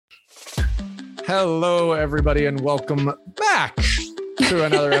Hello, everybody, and welcome back to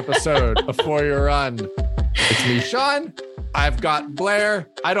another episode of For Your Run. It's me, Sean. I've got Blair.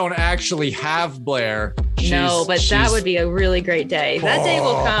 I don't actually have Blair. But that would be a really great day. That day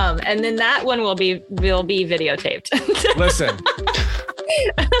will come, and then that one will be videotaped. Listen,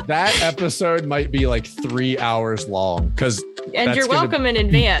 that episode might be like 3 hours long and you're welcome in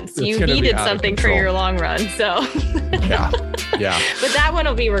advance. You needed something for your long run, so yeah. But that one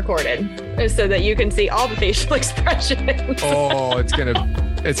will be recorded so that you can see all the facial expressions. Oh, it's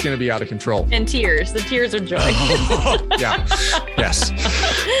gonna be out of control. And tears. The tears of joy. Yeah. Yes.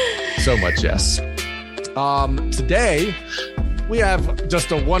 So much yes. Today we have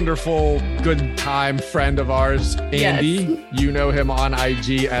just a wonderful, good time friend of ours, Andy. Yes. You know him on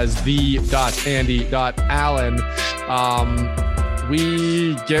IG as the.andy.allen.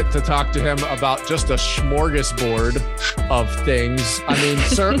 We get to talk to him about just a smorgasbord of things. I mean,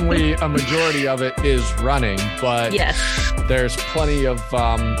 certainly a majority of it is running, but yes, there's plenty of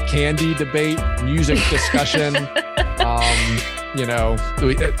candy debate, music discussion,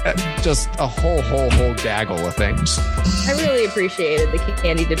 just a whole gaggle of things. I really appreciated the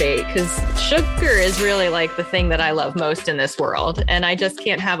candy debate because sugar is really like the thing that I love most in this world. And I just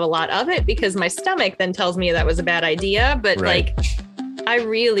can't have a lot of it because my stomach then tells me that was a bad idea. But right. I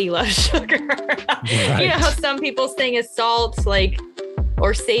really love sugar. Right. You know how some people's thing is salt,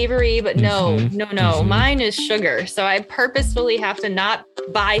 or savory, but no. Mine is sugar. So I purposefully have to not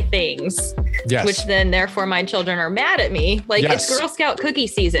buy things, yes, which then therefore my children are mad at me. Yes. It's Girl Scout cookie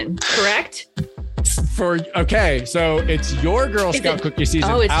season, correct? So it's your Girl Scout cookie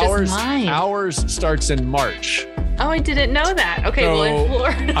season. Oh, it's just mine. Ours starts in March. Oh, I didn't know that. Okay, so well, in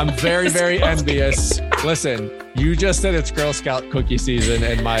Florida, I'm very, very envious. Listen, you just said it's Girl Scout cookie season,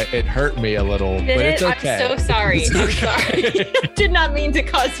 and it hurt me a little, but it's okay. I'm so sorry. I'm sorry. Did not mean to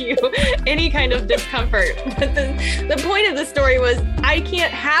cause you any kind of discomfort. But the point of the story was I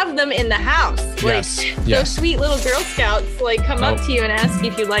can't have them in the house. Yes. Those sweet little Girl Scouts come up to you and ask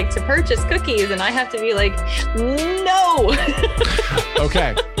if you'd like to purchase cookies, and I have to be like, no.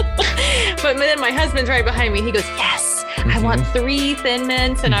 Okay. But then my husband's right behind me. He goes, yes, I want 3 Thin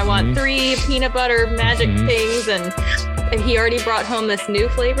Mints and I want 3 peanut butter magic things. And he already brought home this new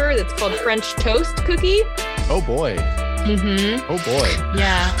flavor that's called French toast cookie. Oh, boy. Oh, boy.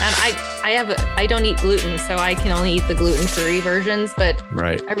 Yeah. And I don't eat gluten, so I can only eat the gluten-free versions. But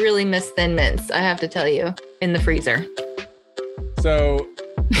right. I really miss Thin Mints, I have to tell you, in the freezer. So...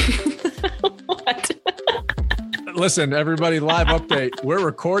 What? Listen, everybody, live update. We're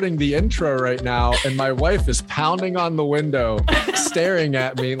recording the intro right now, and my wife is pounding on the window, staring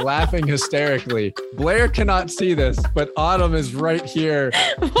at me, laughing hysterically. Blair cannot see this, but Autumn is right here.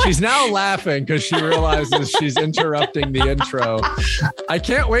 What? She's now laughing because she realizes she's interrupting the intro. I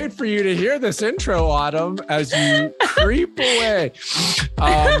can't wait for you to hear this intro, Autumn, as you creep away.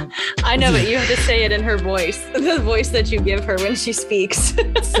 I know, but you have to say it in her voice, the voice that you give her when she speaks.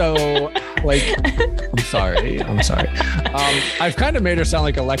 So, I'm sorry. I've kind of made her sound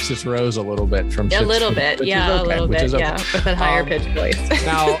like Alexis Rose a little bit from a little bit, with a higher pitched voice.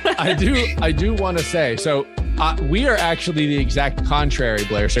 Now, I do want to say, so we are actually the exact contrary,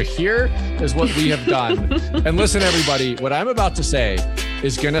 Blair. So here is what we have done. And listen, everybody, what I'm about to say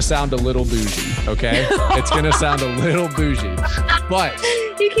is going to sound a little bougie, okay? It's going to sound a little bougie, but...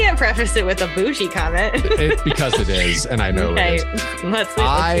 You can't preface it with a bougie comment. Because it is, and I know it is. Let's do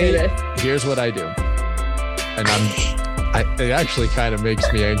this. Here's what I do. And it actually kind of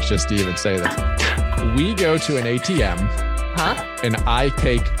makes me anxious to even say that. We go to an ATM, and I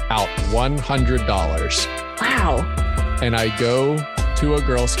take out $100. Wow. And I go to a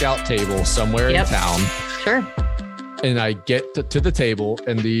Girl Scout table somewhere in town. Sure. And I get to the table,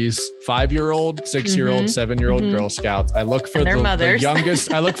 and these 5-year-old, 6-year-old, 7-year-old Girl Scouts. I look for the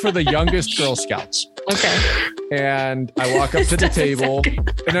youngest. I look for the youngest Girl Scouts. Okay. And I walk up to the table.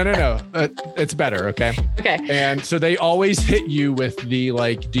 No. It's better. Okay. Okay. And so they always hit you with the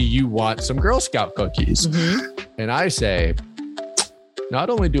do you want some Girl Scout cookies? And I say, not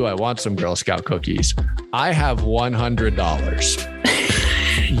only do I want some Girl Scout cookies, I have $100.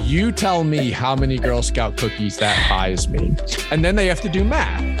 You tell me how many Girl Scout cookies that buys me. And then they have to do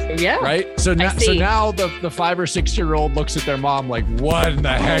math. Yeah. Right? So now the 5 or 6-year-old looks at their mom like, what in the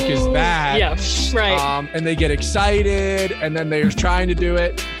heck is that? Yeah, right. And they get excited, and then they're trying to do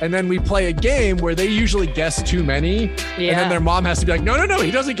it. And then we play a game where they usually guess too many. Yeah. And then their mom has to be like, no,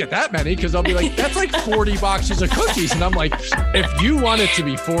 he doesn't get that many. Because they'll be like, that's like 40 boxes of cookies. And I'm like, if you want it to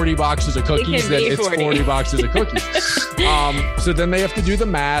be 40 boxes of cookies, then it's 40 boxes of cookies. So then they have to do the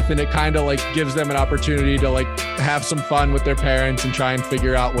math. math, and it kind of like gives them an opportunity to like have some fun with their parents and try and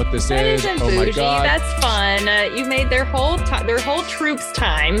figure out what this is. Oh bougie. My God. That's fun. You made their whole troops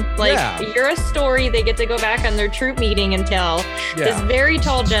time. Like you're a story they get to go back on their troop meeting and tell. Yeah. This very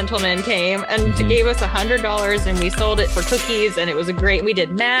tall gentleman came and gave us $100 and we sold it for cookies and it was we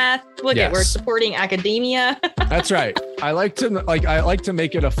did math. Look at, we're supporting academia. That's right. I like to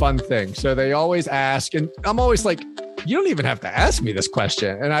make it a fun thing. So they always ask, and I'm always like, you don't even have to ask me this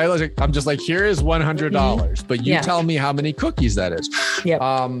question. And I'm just like, here is $100, but you tell me how many cookies that is. Yep.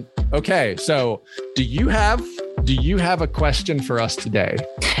 Okay. So do you have a question for us today?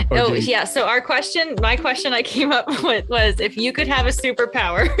 So my question I came up with was, if you could have a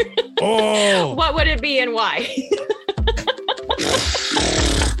superpower, what would it be and why?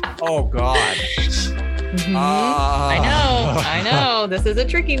 Oh God. Mm-hmm. I know. This is a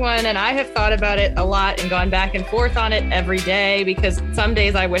tricky one. And I have thought about it a lot and gone back and forth on it every day, because some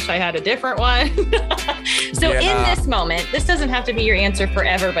days I wish I had a different one. So in this moment, this doesn't have to be your answer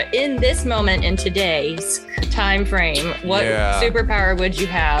forever, but in this moment, in today's time frame, what superpower would you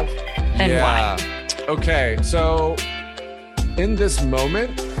have and why? Okay. So in this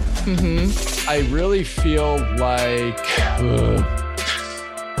moment, I really feel like...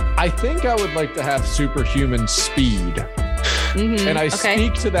 I think I would like to have superhuman speed. And I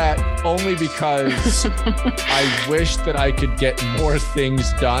speak to that only because I wish that I could get more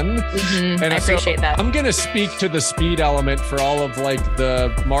things done. And I appreciate that. I'm going to speak to the speed element for all of like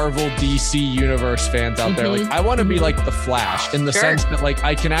the Marvel DC universe fans out there. Like, I want to be like the Flash in the sense that like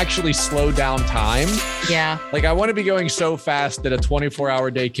I can actually slow down time. Yeah. Like I want to be going so fast that a 24-hour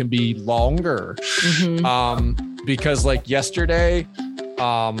day can be longer. Because like yesterday,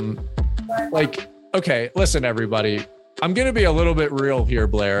 okay, listen, everybody, I'm going to be a little bit real here,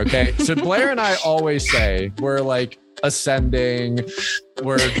 Blair. Okay. So Blair and I always say we're like ascending,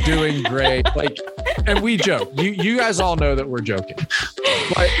 we're doing great. Like, and we joke, you guys all know that we're joking,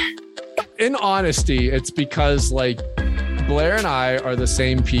 but in honesty, it's because like Blair and I are the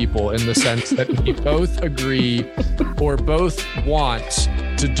same people in the sense that we both agree or both want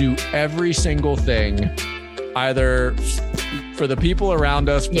to do every single thing, either for the people around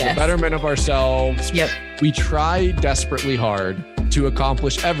us, for the betterment of ourselves. We try desperately hard to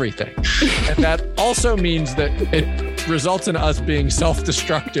accomplish everything. And that also means that it results in us being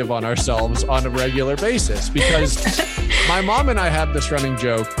self-destructive on ourselves on a regular basis, because my mom and I have this running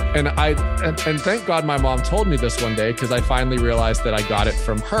joke, and thank God my mom told me this one day, because I finally realized that I got it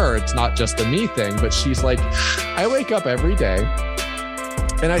from her. It's not just a me thing, but she's like, I wake up every day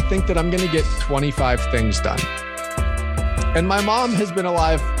and I think that I'm going to get 25 things done. And my mom has been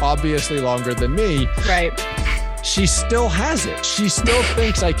alive obviously longer than me. Right. She still has it. She still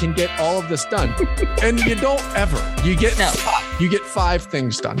thinks I can get all of this done. And you don't ever. You get 5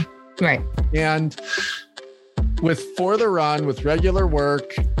 things done. Right. And with For the Run, with regular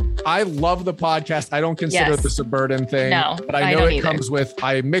work, I love the podcast. I don't consider this a burden thing. No, but I know it comes with,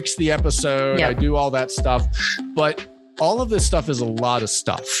 I mix the episode, I do all that stuff. But all of this stuff is a lot of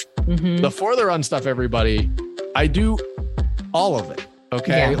stuff. The For the Run stuff, everybody, I do all of it.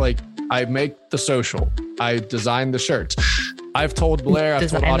 Okay. Like I make the social, I design the shirts. I've told Blair,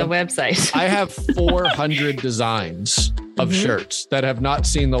 design the website. I have 400 designs of shirts that have not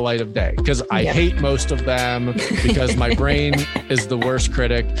seen the light of day, because I hate most of them, because my brain is the worst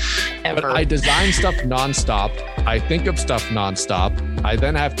critic. Ever. But I design stuff nonstop. I think of stuff nonstop. I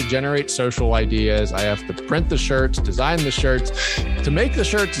then have to generate social ideas. I have to print the shirts, design the shirts. To make the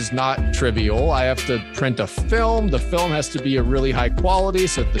shirts is not trivial. I have to print a film. The film has to be a really high quality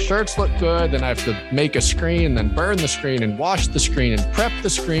so that the shirts look good. Then I have to make a screen, then burn the screen and wash the screen and prep the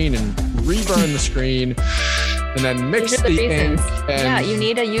screen and reburn the screen. And then mix the ink. And you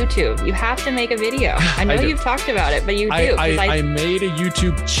need a YouTube. You have to make a video. I know you've talked about it, but you do. I made a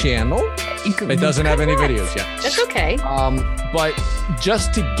YouTube channel. It doesn't have any videos yet. That's okay. But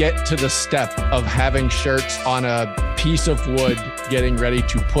just to get to the step of having shirts on a piece of wood, getting ready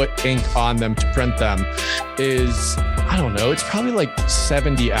to put ink on them to print them is, I don't know, it's probably like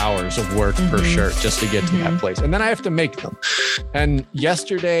 70 hours of work per shirt just to get to that place. And then I have to make them. And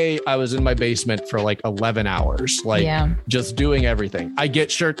yesterday I was in my basement for like 11 hours, just doing everything. I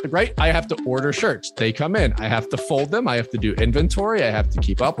get shirts, right? I have to order shirts. They come in. I have to fold them. I have to do inventory. I have to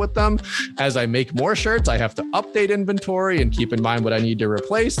keep up with them. As I make more shirts, I have to update inventory and keep in mind what I need to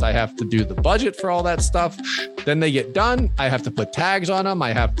replace. I have to do the budget for all that stuff. Then they get done. I have to put tags on them.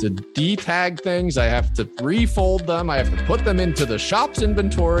 I have to de-tag things. I have to refold them. I have to put them into the shop's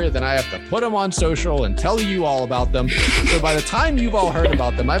inventory. Then I have to put them on social and tell you all about them. So by the time you've all heard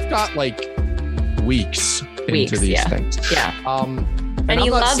about them, I've got like weeks into these things. And he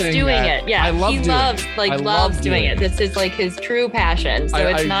loves doing it. Yeah, he loves doing it. This is like his true passion. So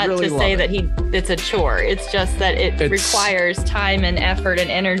it's not really to say that it's a chore. It's just that it requires time and effort and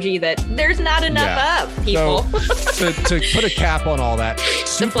energy that there's not enough of, people. So, to put a cap on all that,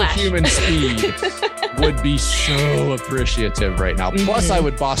 superhuman speed would be so appreciative right now. Plus, I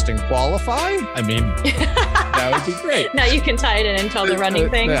would Boston qualify. I mean, that would be great. Now you can tie it in and tell the running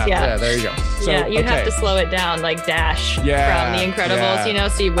things. Yeah, there you go. So, you have to slow it down like Dash from The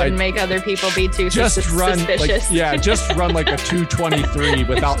Incredibles, so you wouldn't make other people be too suspicious. Just run like a 2:23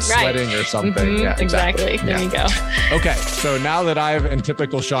 without sweating or something. Yeah, exactly. There you go. Okay, so now that I've, in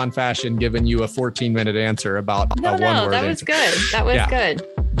typical Sean fashion, given you a 14-minute answer about a one-word answer. That was good. That was good.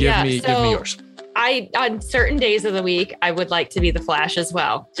 Give me yours. On certain days of the week, I would like to be the Flash as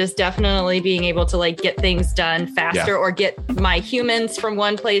well. Just definitely being able to like get things done faster or get my humans from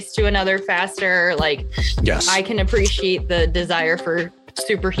one place to another faster. Like, I can appreciate the desire for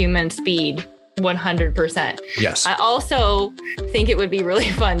superhuman speed 100%. Yes. I also think it would be really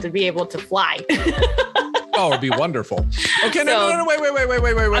fun to be able to fly. Oh, it'd be wonderful. Okay, no,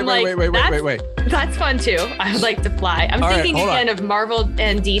 wait. That's fun too. I would like to fly. I'm thinking again of Marvel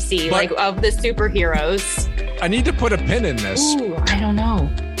and DC, like of the superheroes. I need to put a pin in this. Ooh, I don't know.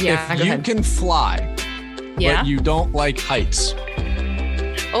 Yeah, if you can fly, but you don't like heights.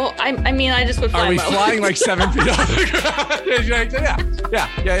 Oh, I mean, I just would fly. Are we low. flying like 7 feet off the ground?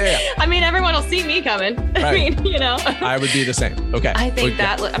 Yeah. I mean, everyone will see me coming. Right. I mean, I would be the same. Okay. I think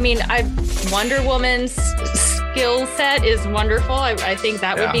Wonder Woman's skill set is wonderful. I think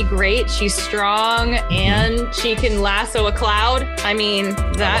that would be great. She's strong and she can lasso a cloud. I mean,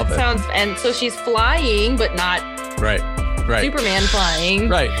 that sounds, and so she's flying, but not. Right. Superman flying.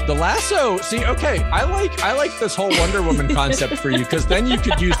 Right. The lasso. See, okay. I like this whole Wonder Woman concept for you because then you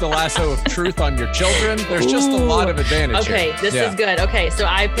could use the lasso of truth on your children. There's just a lot of advantage. Okay, this is good. Okay, so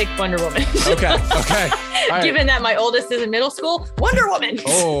I picked Wonder Woman. Okay. Right. Given that my oldest is in middle school, Wonder Woman.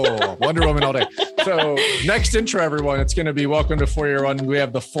 Oh, Wonder Woman all day. So next intro, everyone, it's going to be welcome to 4-Year-One. We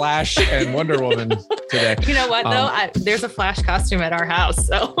have the Flash and Wonder Woman today. You know what though? There's a Flash costume at our house,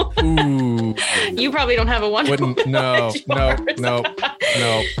 so you probably don't have a Wonder Woman. No. That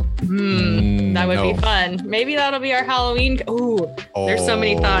would be fun. Maybe that'll be our Halloween. There's so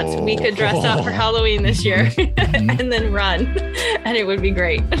many thoughts. We could dress up for Halloween this year and then run, and it would be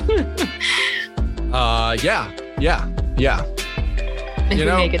great. Yeah. If we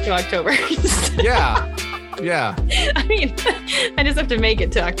make it to October. Yeah. I mean, I just have to make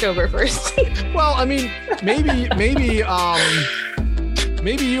it to October first. Well, I mean, maybe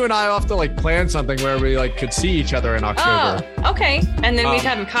you and I will have to like plan something where we like could see each other in October. Oh, okay. And then we'd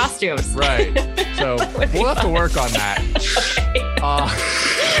have costumes. Right. So we'll have to work on that. Okay.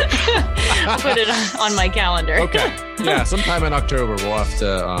 I'll put it on my calendar. Okay. Yeah. Sometime in October, we'll have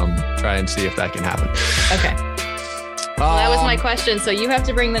to try and see if that can happen. Okay. Well, that was my question. So you have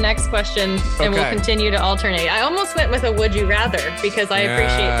to bring the next question and we'll continue to alternate. I almost went with a would you rather because I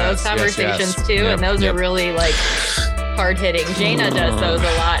appreciate those conversations too. And those are really like hard hitting. Jaina does those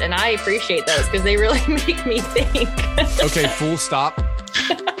a lot and I appreciate those because they really make me think. Okay, full stop.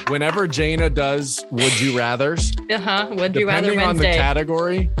 Whenever Jaina does would you rathers, would you rather depending on the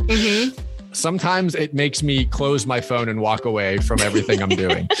category, sometimes it makes me close my phone and walk away from everything I'm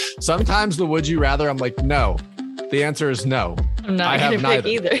doing. Sometimes the would you rather, I'm like, no. The answer is no. I'm not going to pick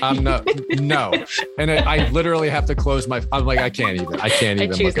either. I'm no. And I literally have to close I'm like, I can't even I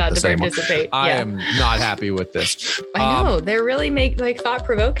choose look not at the to same participate. I am not happy with this. I know. They're really like thought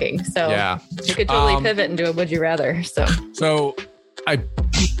provoking. So you could totally pivot and do a would you rather. So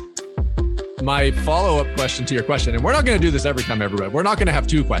my follow-up question to your question, and we're not going to do this every time, everybody. We're not going to have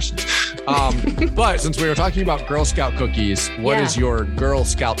two questions. But since we were talking about Girl Scout cookies, what is your Girl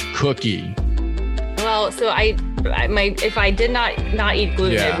Scout cookie? Well, so if I did not eat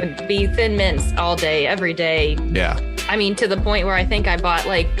gluten, it would be Thin Mints all day, every day. Yeah. I mean, to the point where I think I bought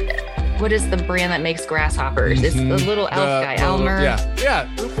like, what is the brand that makes grasshoppers? It's the little elf guy, Elmer. Yeah.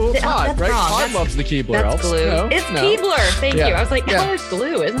 Well, Todd, right? Wrong. Todd loves the Keebler elves. Glue. No, it's Keebler. Thank you. I was like, Elmer's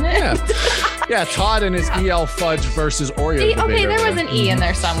glue, isn't it? Yeah. Todd and his EL fudge versus Oreo. Okay, there was an E in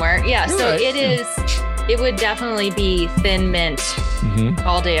there somewhere. Yeah. You're right. It is. It would definitely be Thin Mint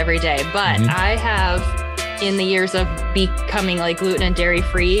all day, every day. But I have, in the years of becoming like gluten and dairy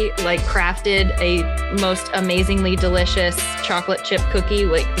free, like crafted a most amazingly delicious chocolate chip cookie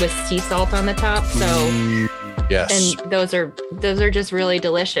with sea salt on the top. So yes, and those are just really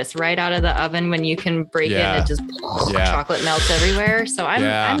delicious right out of the oven when you can break it and it just chocolate melts everywhere. So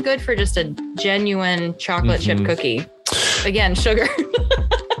I'm good for just a genuine chocolate chip cookie. Again, sugar.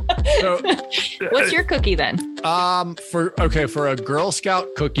 So, what's your cookie then? For a Girl Scout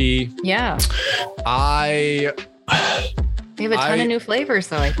cookie. Yeah. They have a ton of new flavors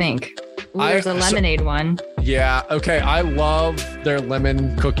though, I think. Ooh, there's a lemonade one. Yeah. Okay. I love their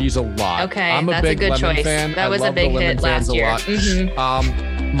lemon cookies a lot. Okay. I'm a big good lemon choice. fan. That was a big hit last year.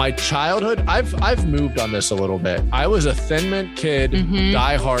 My childhood, I've moved on this a little bit. I was a Thin Mint kid,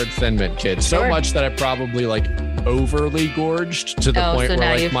 diehard Thin Mint kid. So much that I probably like overly gorged to the point where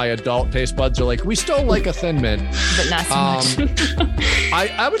like my adult taste buds are like, we still like a Thin Mint, but not so much.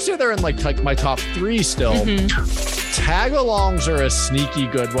 I would say they're in like my top 3 still. Tagalongs are a sneaky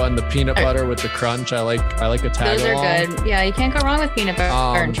good one. The peanut butter with the crunch. I like a tagalong. Those are good. Yeah, you can't go wrong with peanut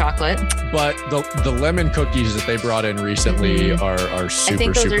butter and chocolate. But the lemon cookies that they brought in recently are super, I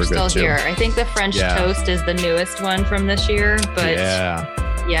think those are still too. here. I think the French toast is the newest one from this year. But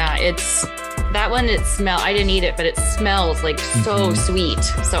yeah, it's that one. I didn't eat it, but it smells like so sweet.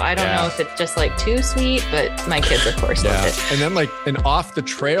 So I don't know if it's just like too sweet, but my kids, of course, love it. And then like an off the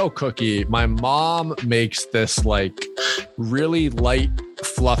trail cookie, my mom makes this like really light,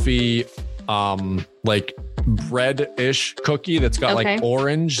 fluffy, like bread-ish cookie that's got like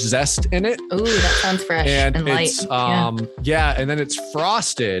orange zest in it. Ooh, that sounds fresh and light. It's and then it's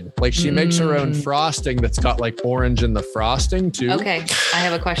frosted. Like she makes her own frosting that's got like orange in the frosting too. Okay, I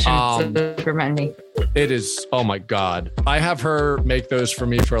have a question. So remind me. It is, oh my God. I have her make those for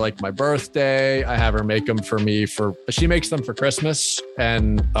me for like my birthday. I have her make them for me she makes them for Christmas,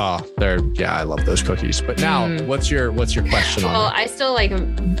 and I love those cookies. But now what's your question on it? I still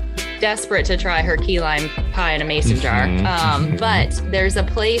am desperate to try her key lime pie in a mason jar. But there's a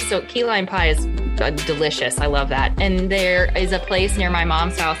place, so key lime pie is delicious. I love that. And there is a place near my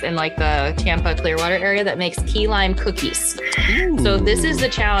mom's house in like the Tampa Clearwater area that makes key lime cookies. Ooh. So this is the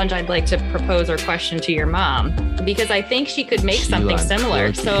challenge I'd like to propose or question to your mom, because I think she could make something similar.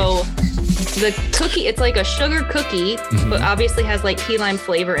 Cookies. So the cookie, it's like a sugar cookie, but obviously has like key lime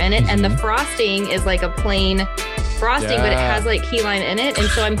flavor in it. And the frosting is like a plain frosting, but it has like key lime in it. And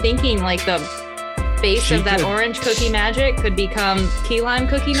so I'm thinking like the base of that orange cookie magic could become key lime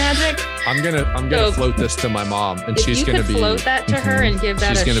cookie magic. I'm gonna float this to my mom, and she's gonna float that to her and give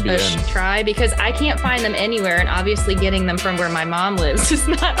that a try, because I can't find them anywhere, and obviously getting them from where my mom lives is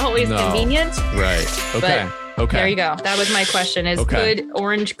not always convenient. Right. Okay. Okay. There you go. That was my question: could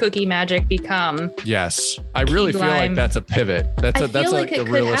orange cookie magic become? Yes, I really feel like that's a pivot. That's a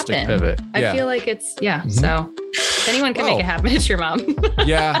realistic pivot. I feel like it's So if anyone can make it happen, it's your mom.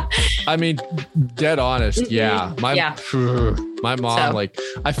 Yeah, I mean, dead honest. Yeah, my mom. Like,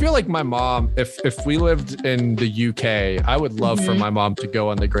 I feel like my mom. If we lived in the UK, I would love for my mom to go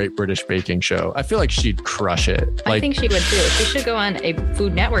on the Great British Baking Show. I feel like she'd crush it. Like, I think she would too. She should go on a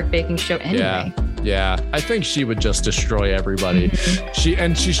Food Network baking show anyway. Yeah, I think she would just destroy everybody.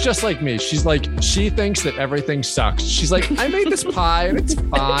 She's just like me. She's like, she thinks that everything sucks. She's like, I made this pie and it's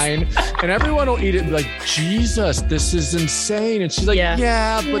fine, and everyone will eat it and be like, Jesus, this is insane. And she's like,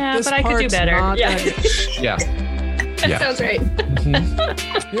 but this but I could do better. Yeah. Sounds right.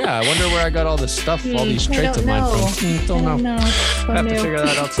 Yeah, I wonder where I got all this stuff, all these traits of mine from. Don't know. I have to figure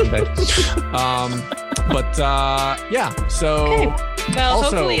that out someday. So. Okay. Well,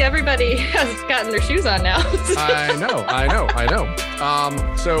 also, hopefully everybody has gotten their shoes on now. I know.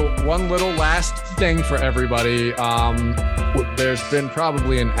 So one little last thing for everybody. There's been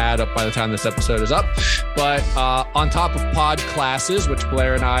probably an ad up by the time this episode is up, but on top of pod classes, which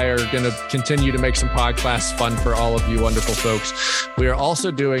Blair and I are going to continue to make some pod class fun for all of you wonderful folks, we are also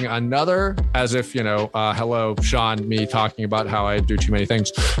doing another, as if, hello, Sean, me talking about how I do too many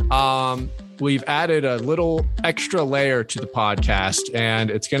things. We've added a little extra layer to the podcast, and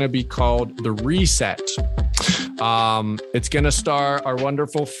it's going to be called The Reset. It's going to star our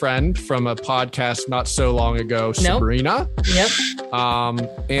wonderful friend from a podcast not so long ago, Sabrina. Yep.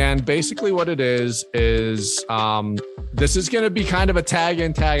 And basically what it is this is going to be kind of a tag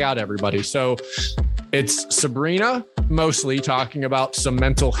in, tag out, everybody. So it's Sabrina mostly talking about some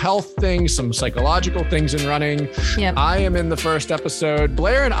mental health things, some psychological things in running. Yep. I am in the first episode.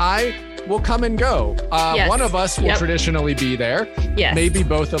 Blair and I will come and go. One of us will traditionally be there. Yes. Maybe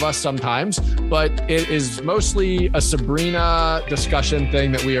both of us sometimes, but it is mostly a Sabrina discussion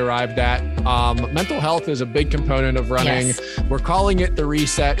thing that we arrived at. Mental health is a big component of running. Yes. We're calling it the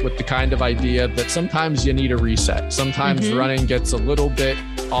reset with the kind of idea that sometimes you need a reset. Sometimes running gets a little bit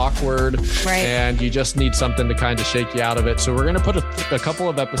awkward and you just need something to kind of shake you out of it. So we're going to put a couple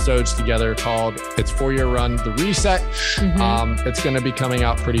of episodes together called It's For Your Run, The Reset. It's going to be coming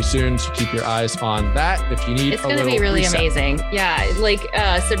out pretty soon. So keep your eyes on that if you need it's going to be really amazing. Yeah. Like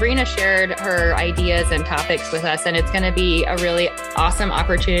Sabrina shared her ideas and topics with us, and it's going to be a really awesome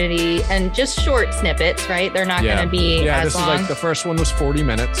opportunity and just short snippets, right? They're not going to be as long. Is like the first one was 40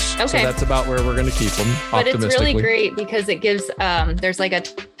 minutes. Okay. So that's about where we're going to keep them. But it's really great because it gives, there's like a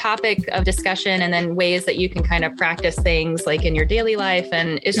topic of discussion and then ways that you can kind of practice things like in your daily life.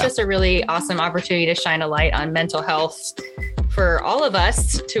 And it's just a really awesome opportunity to shine a light on mental health for all of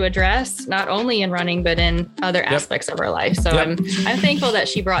us to address, not only in running, but in other aspects of our life. So I'm thankful that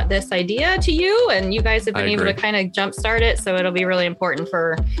she brought this idea to you and you guys have been able to kind of jumpstart it. So it'll be really important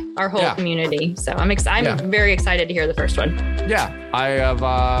for our whole community. So I'm very excited to hear the first one. Yeah, I have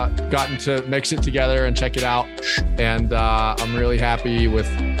gotten to mix it together and check it out. And I'm really happy with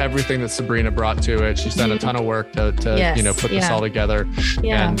everything that Sabrina brought to it. She's done a ton of work to put this all together.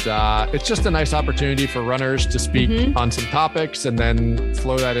 Yeah. And it's just a nice opportunity for runners to speak on some topics and then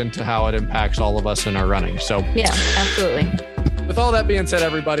flow that into how it impacts all of us in our running. So yeah, absolutely. With all that being said,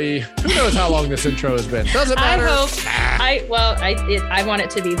 everybody, who knows how long this intro has been? Doesn't matter. I want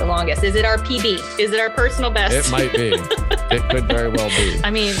it to be the longest. Is it our PB? Is it our personal best? It might be. It could very well be. I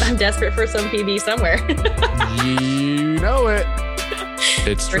mean, I'm desperate for some PB somewhere. You know it.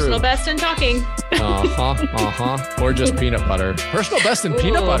 It's personal best in talking. Or just peanut butter. Personal best in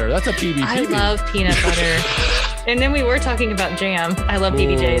peanut butter. That's a PB. I love peanut butter. And then we were talking about jam. I love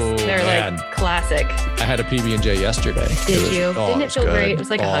PB&Js. They're like classic. I had a PB&J yesterday. Did you? Didn't it feel great? It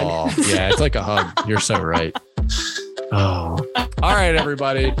was like a hug. Yeah, it's like a hug. You're so right. Oh. All right,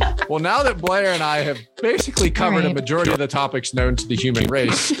 everybody. Well, now that Blair and I have basically covered a majority of the topics known to the human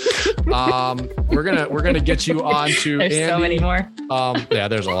race, we're gonna get you on to There's Andy. So many more.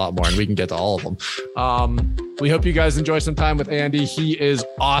 There's a lot more, and we can get to all of them. We hope you guys enjoy some time with Andy. He is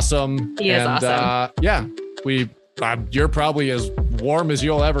awesome. He is awesome. You're probably as warm as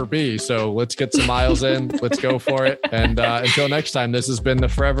you'll ever be. So let's get some miles in. Let's go for it. And until next time, this has been the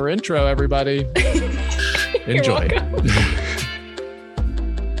Forever Intro, everybody. Enjoy.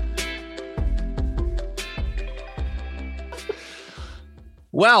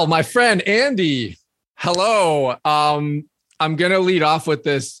 Well, my friend Andy, hello. I'm going to lead off with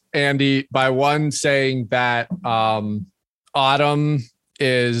this, Andy, by saying that Autumn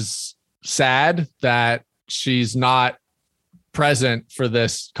is sad that she's not present for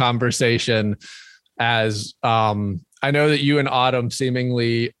this conversation, as I know that you and Autumn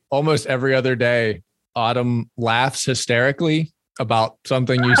seemingly almost every other day, Autumn laughs hysterically about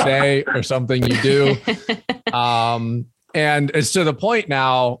something you say or something you do. And it's to the point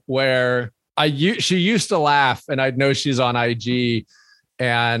now where she used to laugh and I'd know she's on IG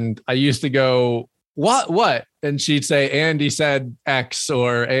and I used to go, what? And she'd say, Andy said X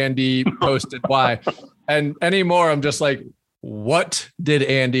or Andy posted Y. And anymore, I'm just like, what did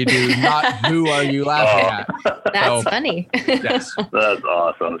Andy do? Not who are you laughing at? That's funny. Yes. That's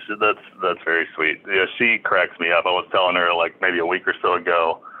awesome. That's very sweet. Yeah, she cracks me up. I was telling her like maybe a week or so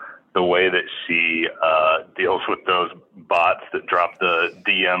ago, the way that she deals with those bots that drop the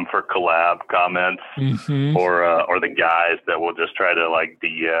DM for collab comments or the guys that will just try to like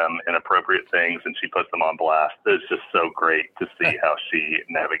DM inappropriate things and she puts them on blast. It's just so great to see how she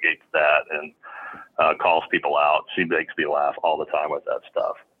navigates that and calls people out. She makes me laugh all the time with that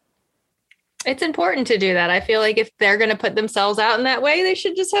stuff. It's important to do that. I feel like if they're going to put themselves out in that way, they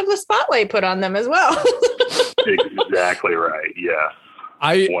should just have the spotlight put on them as well. Exactly right. Yes.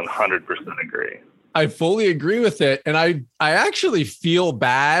 I 100% agree. I fully agree with it. And I actually feel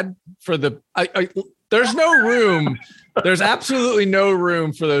bad for there's no room. There's absolutely no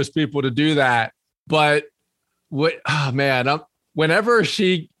room for those people to do that. But whenever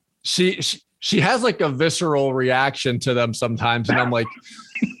she has like a visceral reaction to them sometimes. And I'm like,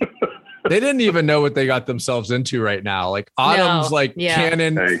 they didn't even know what they got themselves into right now. Like Autumn's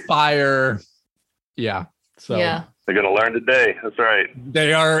cannon fire. Yeah. So yeah. They're going to learn today. That's right.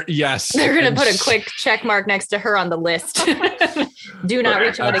 They are. Yes. They're going to put a quick check mark next to her on the list. Do not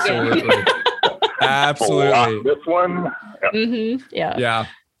reach out again. Absolutely. This one. Yeah. Yeah.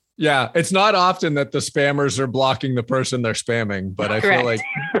 Yeah. It's not often that the spammers are blocking the person they're spamming, but I feel like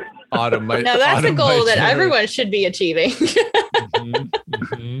Autumn might. No, that's a goal that everyone should be achieving.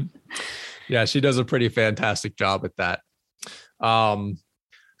 Yeah. She does a pretty fantastic job at that.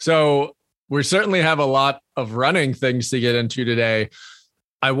 So we certainly have a lot of running things to get into today.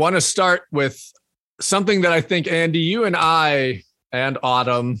 I want to start with something that I think, Andy, you and I and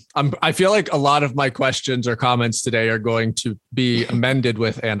Autumn, I feel like a lot of my questions or comments today are going to be amended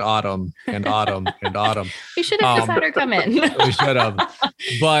with and Autumn and Autumn and Autumn. We should have just had her come in. We should have.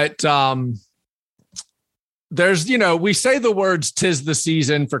 But there's, we say the words "'tis the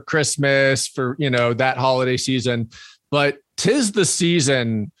season" for Christmas, for, that holiday season, but 'tis the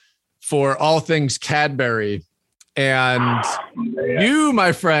season for all things Cadbury. And you,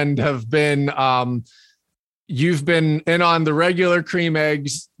 my friend, have been, you've been in on the regular cream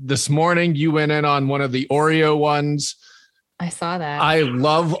eggs. This morning, you went in on one of the Oreo ones. I saw that. I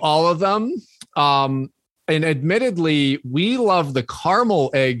love all of them. And admittedly, we love the caramel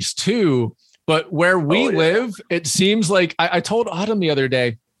eggs too. But where we live, it seems like I told Autumn the other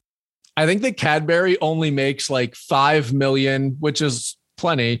day, I think that Cadbury only makes like 5 million, which is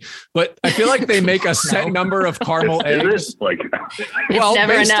plenty, but I feel like they make a set number of caramel eggs. It's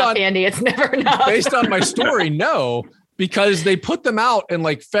never enough, Andy. It's never enough. Based on my story, no, because they put them out in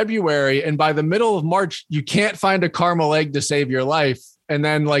like February, and by the middle of March, you can't find a caramel egg to save your life. And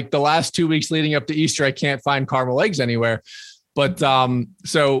then like the last 2 weeks leading up to Easter, I can't find caramel eggs anywhere. But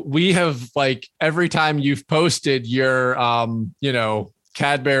so we have, like, every time you've posted your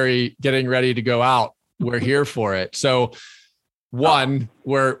Cadbury getting ready to go out, we're here for it. So one,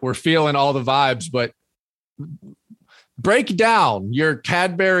 we're feeling all the vibes, but break down your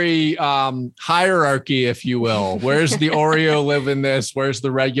Cadbury hierarchy, if you will. Where's the Oreo live in this? Where's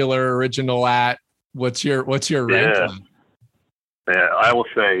the regular original at? What's your ranking? Yeah, I will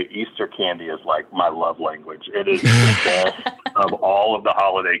say Easter candy is like my love language. It is the best of all of the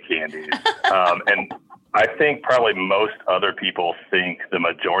holiday candies. And I think probably most other people think the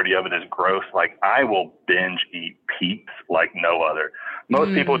majority of it is gross. Like, I will binge eat Peeps like no other.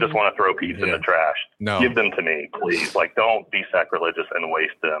 Most people just want to throw Peeps in the trash. No. Give them to me, please. Like, don't be sacrilegious and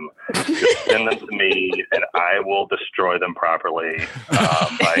waste them. Just send them to me, and I will destroy them properly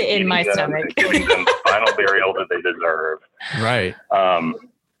by in my stomach, giving them the final burial that they deserve. Right.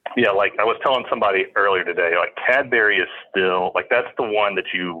 Yeah, like I was telling somebody earlier today, like Cadbury is still, like, that's the one that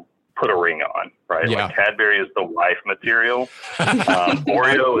you put a ring on, right? Yeah. Like Cadbury is the wife material.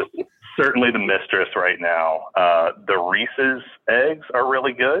 Oreo is certainly the mistress right now. The Reese's eggs are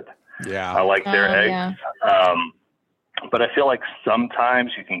really good. Yeah. I like their eggs. Yeah. But I feel like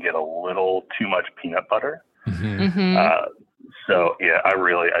sometimes you can get a little too much peanut butter. So yeah,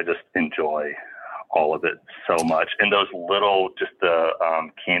 I just enjoy all of it so much. And those little, just the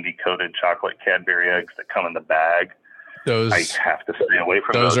candy coated chocolate Cadbury eggs that come in the bag. Those, I have to stay away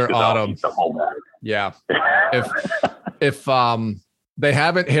from those. Those are Autumn. The whole bag. Yeah. If they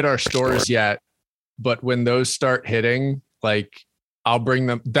haven't hit our stores yet, but when those start hitting, like, I'll bring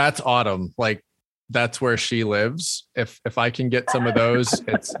them. That's Autumn. Like, that's where she lives. If I can get some of those,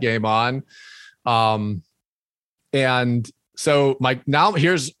 it's game on. And so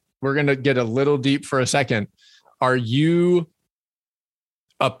we're going to get a little deep for a second. Are you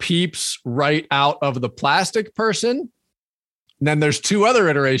a Peeps right out of the plastic person? And then there's two other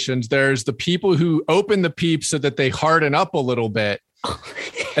iterations. There's the people who open the Peeps so that they harden up a little bit.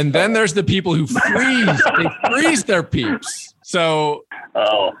 And then there's the people who freeze their Peeps. So,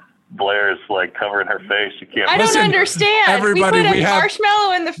 Blair is like covering her face. You can't. I don't understand. Everybody, we have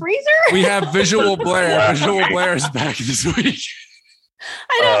marshmallow in the freezer. We have visual Blair. Visual Blair is back this week.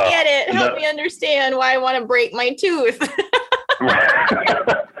 I don't get it. Help me understand why I want to break my tooth.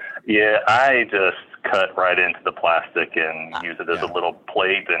 Yeah, I just cut right into the plastic and use it as a little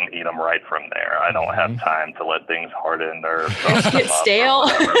plate and eat them right from there. I don't have time to let things harden or get stale.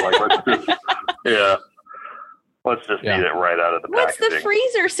 Let's just eat it right out of the What's packaging. the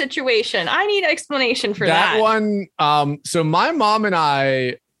freezer situation? I need an explanation for that. That one. So my mom and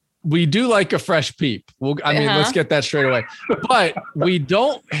I, we do like a fresh Peep. Let's get that straight away. But we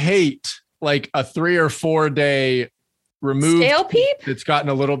don't hate like a 3 or 4 day removed stale Peep. It's gotten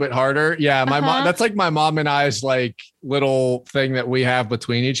a little bit harder. Yeah, my mom. That's like my mom and I's like little thing that we have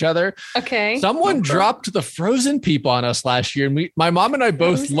between each other. Okay. Someone dropped the frozen Peep on us last year, and my mom and I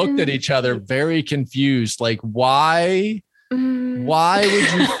both looked at each other very confused. Like, why? Why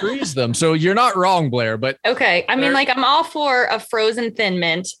would you freeze them? So you're not wrong, Blair, but okay. I mean, like, I'm all for a frozen Thin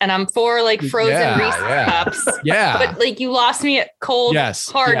Mint, and I'm for like frozen Reese's cups. Yeah. But like, you lost me at cold,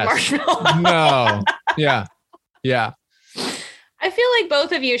 hard marshmallow. No. Yeah. I feel like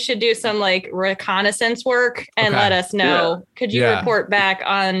both of you should do some like reconnaissance work and let us know. Yeah. Could you report back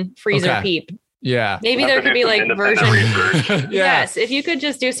on freezer Peep? Yeah. Maybe there could be like version. Yes. If you could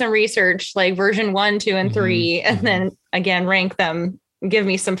just do some research, like version 1, 2, and 3, and then again, rank them, give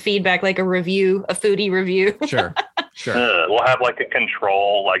me some feedback, like a review, a foodie review. Sure. Sure. We'll have like a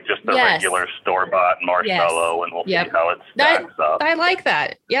control, like just the regular store-bought marshmallow, and we'll see how it stacks up. I like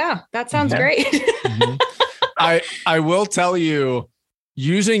that. Yeah, that sounds great. I will tell you,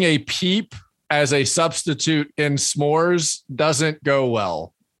 using a Peep as a substitute in s'mores doesn't go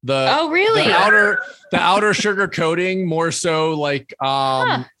well. Really? The outer sugar coating, more so like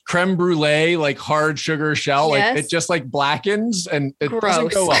creme brulee, like hard sugar shell, like it just like blackens and it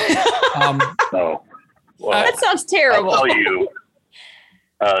doesn't go well. Well, that sounds terrible. I'll tell you,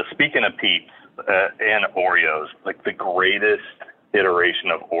 speaking of Peeps and Oreos, like the greatest iteration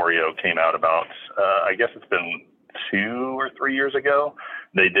of Oreo came out about, I guess it's been 2 or 3 years ago.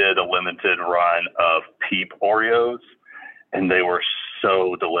 They did a limited run of Peep Oreos, and they were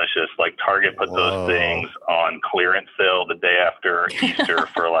so delicious. Like Target put those things on clearance sale the day after Easter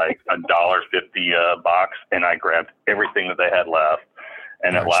for like $1.50 a box, and I grabbed everything that they had left.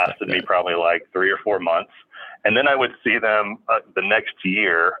 And it lasted me probably like 3 or 4 months. And then I would see them the next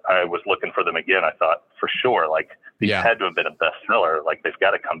year. I was looking for them again. I thought for sure, like these had to have been a bestseller. Like they've got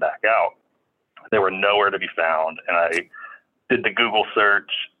to come back out. They were nowhere to be found. And I did the Google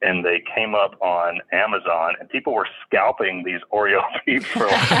search, and they came up on Amazon, and people were scalping these Oreo Peeps for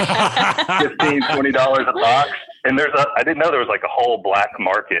like $15, $20 a box. And I didn't know there was like a whole black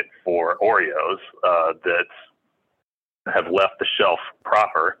market for Oreos that have left the shelf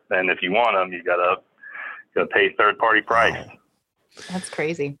proper, and if you want them, you gotta pay third-party price. That's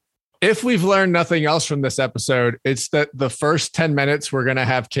crazy. If we've learned nothing else from this episode, it's that the first 10 minutes we're gonna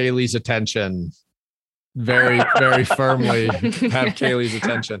have Kaylee's attention very, very firmly. Have Kaylee's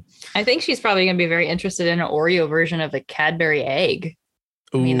attention. I think she's probably gonna be very interested in an Oreo version of a Cadbury egg.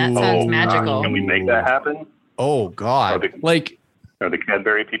 I mean, that sounds magical. Can we make that happen? Oh God! Are the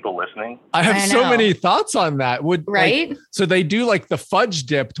Cadbury people listening? I have so many thoughts on that. So they do like the fudge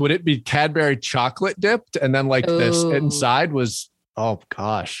dipped. Would it be Cadbury chocolate dipped? And then like this inside was, oh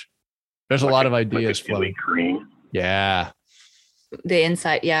gosh. There's a lot of ideas floating. Cream. Yeah. The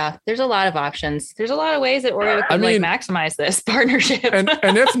inside. Yeah. There's a lot of options. There's a lot of ways that Oreo could maximize this partnership. and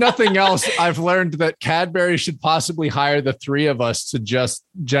if nothing else, I've learned that Cadbury should possibly hire the 3 of us to just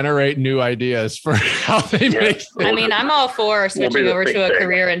generate new ideas for how they make things. I mean, I'm all for switching over to a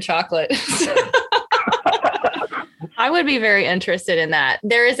career in chocolate. I would be very interested in that.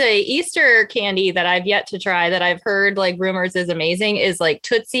 There is a Easter candy that I've yet to try that I've heard like rumors is amazing, is like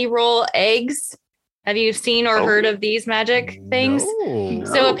Tootsie Roll eggs. Have you seen or heard of these magic things? No.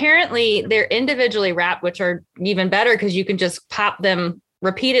 So apparently they're individually wrapped, which are even better because you can just pop them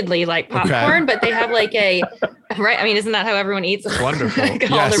repeatedly like popcorn, but they have like right? I mean, isn't that how everyone eats? Wonderful.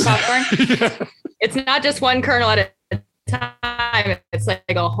 All their popcorn? It's not just one kernel at a time. It's like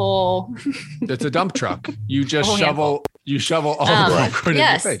a whole... It's a dump truck. You just shovel all the popcorn in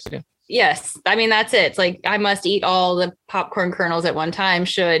your face. Yeah. Yes. I mean, that's it. It's like I must eat all the popcorn kernels at one time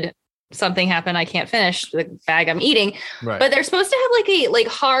should something happen I can't finish the bag I'm eating. Right. But they're supposed to have like a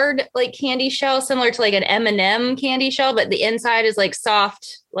hard like candy shell similar to like an M&M candy shell, but the inside is like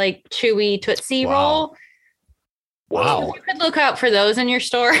soft, like chewy Tootsie Roll. Wow. You could look out for those in your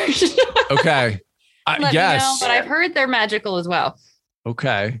store. Okay. Yes. But I've heard they're magical as well.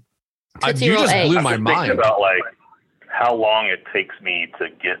 Okay. Tootsie You Roll just eggs. blew my mind. About like how long it takes me to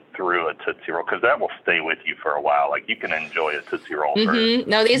get through a Tootsie Roll, because that will stay with you for a while. Like you can enjoy a Tootsie Roll for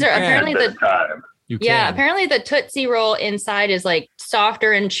No, these are apparently time. Apparently the Tootsie Roll inside is like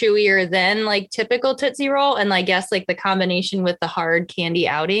softer and chewier than like typical Tootsie Roll, and I guess like the combination with the hard candy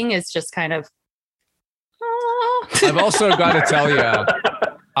outing is just kind of. I've also got to tell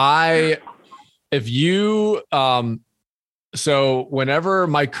you, if you so whenever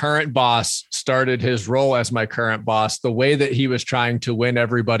my current boss started his role as my current boss, the way that he was trying to win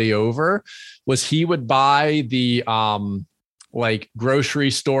everybody over was he would buy the like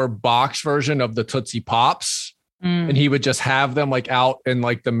grocery store box version of the Tootsie Pops, and he would just have them like out in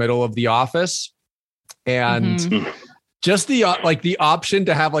like the middle of the office. And just the the option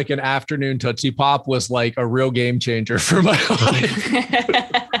to have like an afternoon Tootsie Pop was like a real game changer for my life.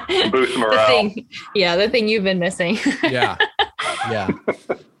 Boost morale. The thing you've been missing. Yeah.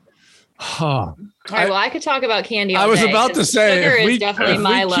 All right, well, I could talk about candy all I was day, about to say, sugar if we is definitely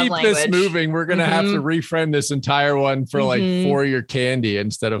my love keep language. this moving, we're going to have to reframe this entire one for like for your candy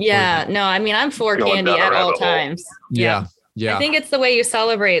instead of. No, I mean, I'm for candy at all times. Yeah. I think it's the way you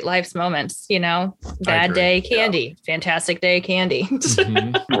celebrate life's moments, you know, bad day candy, fantastic day candy.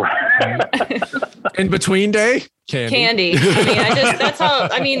 In between day candy.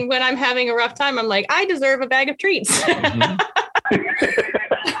 I mean, when I'm having a rough time, I'm like, I deserve a bag of treats.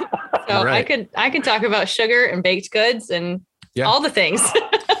 So I could talk about sugar and baked goods and all the things.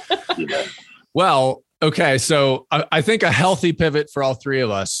 Well, Okay, so I think a healthy pivot for all three of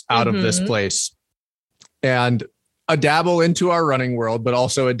us out of this place, and a dabble into our running world, but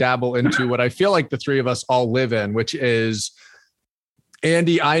also a dabble into what I feel like the three of us all live in, which is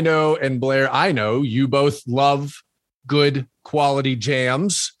Andy, I know, and Blair, I know you both love good quality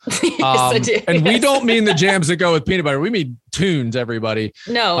jams. Yes, I do. And we don't mean the jams that go with peanut butter. We mean tunes, everybody.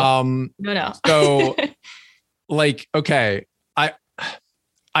 No. So like, okay.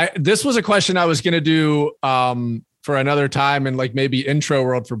 This was a question I was going to do for another time and like maybe intro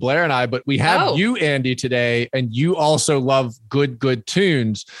world for Blair and I, but we have you, Andy, today, and you also love good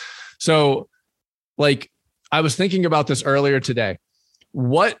tunes. So like, I was thinking about this earlier today.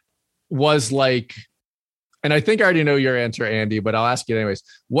 What was like, and I think I already know your answer, Andy, but I'll ask you anyways.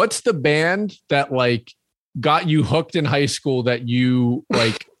 What's the band that like got you hooked in high school that you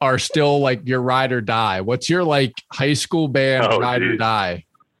like are still like your ride or die? What's your like high school band ride or die?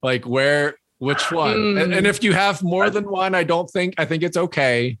 Like which one? And if you have more than one, I think it's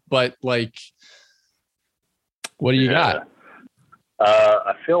okay. But like, what do you got?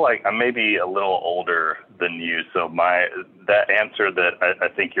 I feel like I'm maybe a little older than you. So that answer that I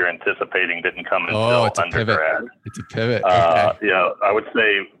think you're anticipating didn't come until undergrad. It's a pivot. Okay. Yeah, I would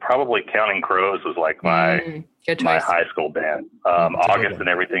say probably Counting Crows was like my high school band. August and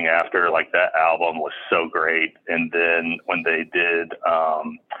Everything After, like that album was so great. And then when they did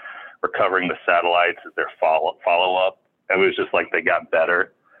Recovering the Satellites as their follow up, it was just like they got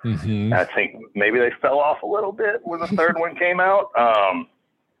better. Mm-hmm. I think maybe they fell off a little bit when the third one came out.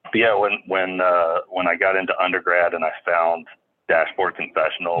 Yeah, when I got into undergrad and I found Dashboard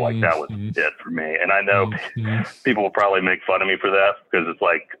Confessional, like that was it for me. And I know people will probably make fun of me for that because it's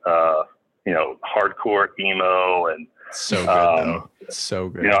like hardcore emo and so good. Though. So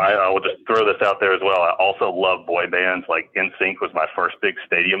good. I will just throw this out there as well. I also love boy bands. Like NSYNC was my first big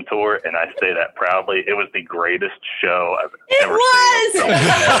stadium tour, and I say that proudly. It was the greatest show I've ever seen.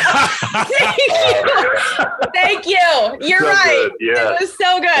 Thank you. You're so right. Yeah. It was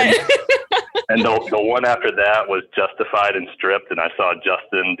so good. And the one after that was Justified and Stripped, and I saw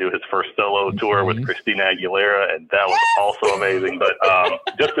Justin do his first solo tour with Christina Aguilera, and that was also amazing. But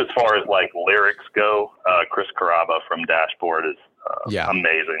just as far as like lyrics go, Chris Carrabba from Dashboard is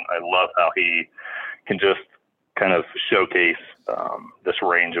amazing. I love how he can just kind of showcase this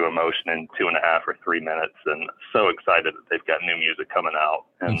range of emotion in 2.5 or 3 minutes, and so excited that they've got new music coming out,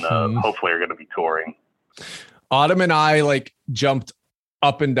 and hopefully are going to be touring. Autumn and I like jumped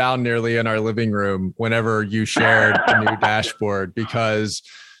up and down nearly in our living room whenever you shared a new Dashboard, because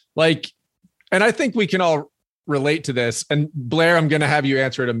like, and I think we can all relate to this, and Blair, I'm going to have you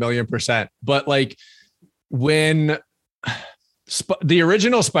answer it 1,000,000%, but like when the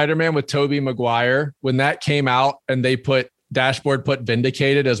original Spider-Man with Tobey Maguire, when that came out and they Dashboard put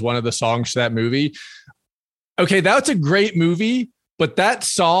Vindicated as one of the songs to that movie. Okay. That's a great movie, but that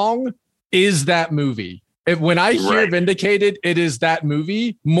song is that movie. When I hear Vindicated, it is that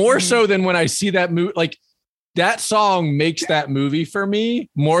movie more so than when I see that movie. Like that song makes that movie for me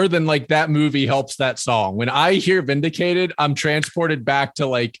more than like that movie helps that song. When I hear Vindicated, I'm transported back to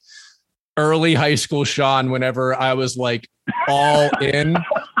like early high school Sean, whenever I was like all in,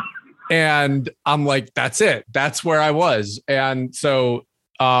 and I'm like, that's it. That's where I was. And so,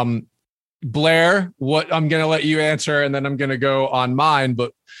 Blair, what I'm going to let you answer, and then I'm going to go on mine.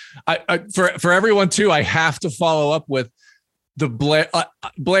 But for everyone too, I have to follow up with the Blair.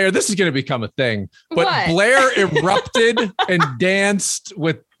 Blair, this is going to become a thing, but what? Blair erupted and danced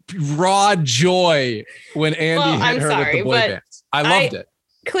with raw joy when Andy hit her with the boy bands. I loved it.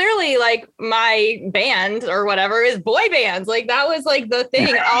 Clearly, like my band or whatever is boy bands. Like that was like the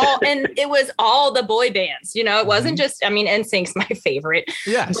thing. And it was all the boy bands. It wasn't just. I mean, NSYNC's my favorite.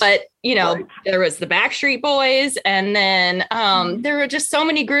 Yes. But there was the Backstreet Boys, and then there were just so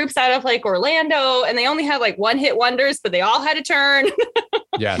many groups out of like Orlando, and they only had like one hit wonders, but they all had a turn.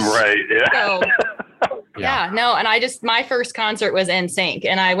 Yes. Right. Yeah. So, and my first concert was NSYNC,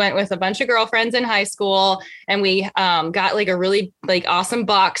 and I went with a bunch of girlfriends in high school, and we got like a really like awesome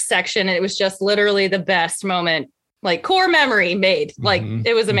box section, and it was just literally the best moment, like core memory made. Like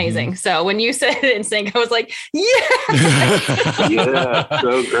it was amazing. So when you said NSYNC, I was like, yeah. Yeah,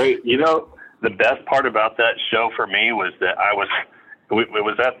 so great. The best part about that show for me was that it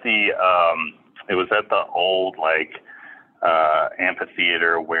was at the old like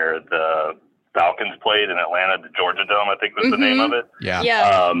amphitheater where the Falcons played in Atlanta, the Georgia Dome, I think was the name of it.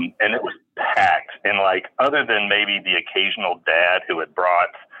 Yeah. And it was packed. And like, other than maybe the occasional dad who had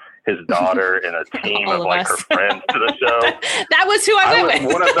brought his daughter and a team of like her friends to the show. That was who I went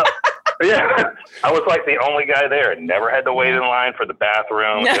with. Yeah, I was like the only guy there. Never had to wait in line for the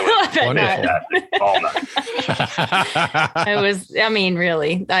bathroom. It was fantastic all night. I mean,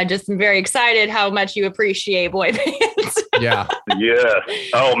 really, I just am very excited how much you appreciate boy bands. Yeah. Yes.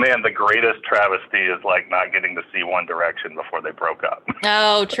 Oh man, the greatest travesty is like not getting to see One Direction before they broke up.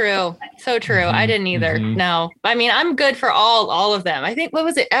 Oh, true. So true. I didn't either. No. I mean, I'm good for all of them. I think, what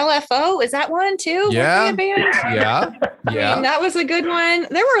was it? LFO? Is that one too? Yeah. Yeah. I mean, that was a good one.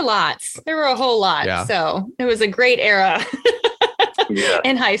 There were lots. There were a whole lot. Yeah. So it was a great era.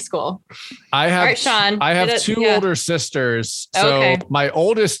 In high school. I have, all right, Sean, I have two older sisters. So my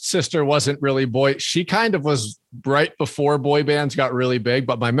oldest sister wasn't really boy. She kind of was right before boy bands got really big,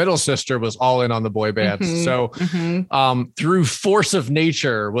 but my middle sister was all in on the boy bands. So through force of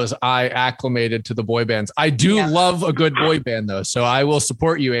nature was I acclimated to the boy bands. I do love a good boy band though. So I will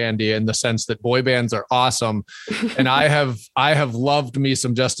support you, Andy, in the sense that boy bands are awesome. And I have loved me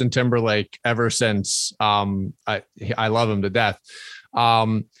some Justin Timberlake ever since. I love him to death.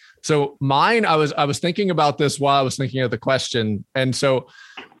 So mine, I was thinking about this while I was thinking of the question. And so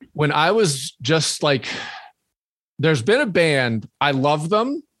when I was just like, there's been a band, I love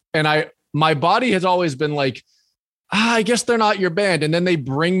them. And my body has always been like, I guess they're not your band. And then they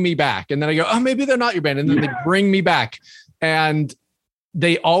bring me back. And then I go, oh, maybe they're not your band. And then they bring me back. And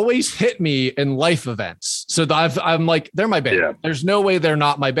they always hit me in life events. So I'm like, they're my band. Yeah. There's no way they're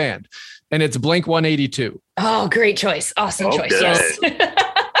not my band. And it's Blink-182. Oh, great choice. Awesome choice. Yes.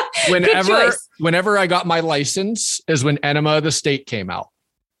 Whenever I got my license is when Enema of the State came out.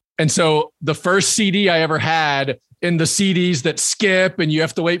 And so the first CD I ever had in the CDs that skip and you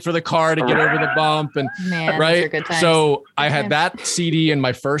have to wait for the car to get over the bump. And right. So I had that CD in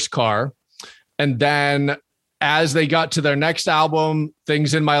my first car. And then as they got to their next album,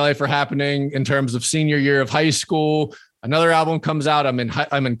 things in my life are happening in terms of senior year of high school. Another album comes out. I'm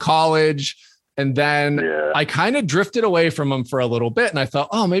in college. And then I kind of drifted away from them for a little bit. And I thought,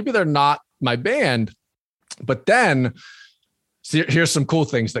 oh, maybe they're not my band. But then here's some cool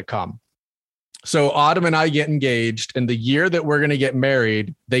things that come. So Autumn and I get engaged, and the year that we're going to get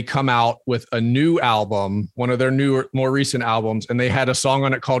married, they come out with a new album, one of their more recent albums. And they had a song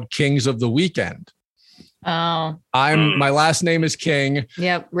on it called Kings of the Weekend. Oh, my last name is King.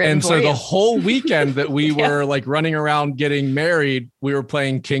 Yep. And so the whole weekend that we were like running around getting married, we were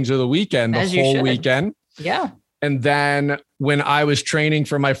playing Kings of the Weekend the whole weekend. Yeah. And then when I was training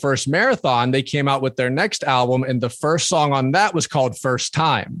for my first marathon, they came out with their next album. And the first song on that was called First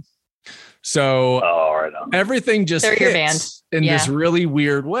Time. So everything just hits in this really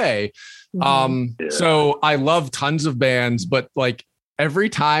weird way. So I love tons of bands, but like, every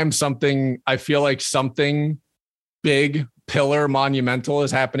time I feel like something big, pillar, monumental is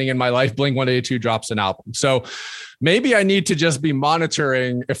happening in my life, Blink-182 drops an album. So maybe I need to just be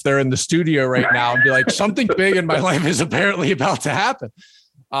monitoring if they're in the studio right now and be like, something big in my life is apparently about to happen.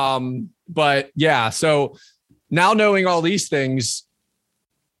 But yeah, so now knowing all these things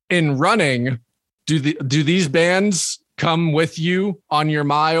in running, do these bands come with you on your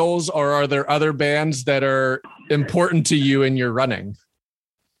miles, or are there other bands that are important to you in your running?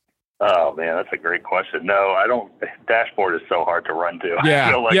 Oh man, that's a great question. No, I don't. Dashboard is so hard to run to. Yeah.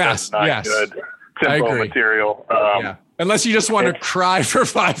 I feel like that's not good tempo material. Unless you just want to cry for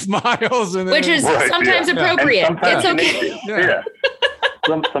 5 miles, which is sometimes appropriate. It's okay. Yeah.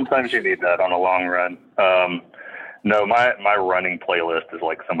 Sometimes you need that on a long run. No, my running playlist is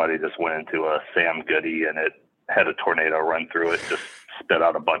like somebody just went into a Sam Goody and it had a tornado run through it. Just spit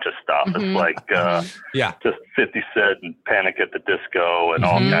out a bunch of stuff. It's like just 50 Cent and Panic at the Disco and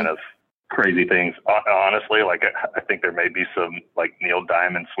all kind of crazy things. Honestly, like I think there may be some like Neil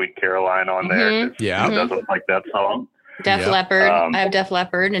Diamond, Sweet Caroline on there. Who doesn't like that song? Def Leppard. I have Def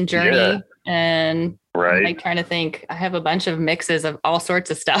Leppard and Journey and I'm like trying to think. I have a bunch of mixes of all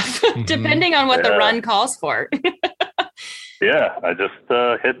sorts of stuff depending on what the run calls for. Yeah, I just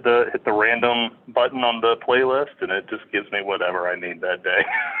hit the random button on the playlist, and it just gives me whatever I need that day.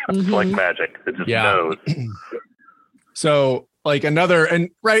 It's like magic. It just knows. So, like I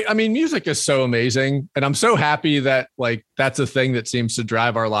mean, music is so amazing, and I'm so happy that like that's a thing that seems to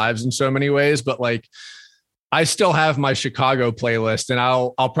drive our lives in so many ways. But like, I still have my Chicago playlist, and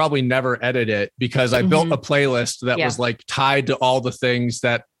I'll probably never edit it because I built a playlist that was like tied to all the things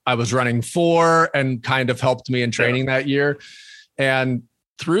that I was running for and kind of helped me in training that year. And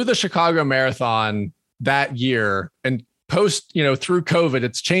through the Chicago Marathon that year and post, through COVID,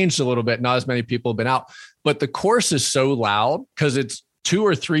 it's changed a little bit. Not as many people have been out, but the course is so loud because it's 2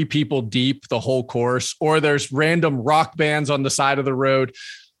 or 3 people deep the whole course, or there's random rock bands on the side of the road.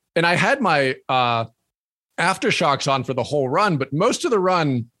 And I had my aftershocks on for the whole run, but most of the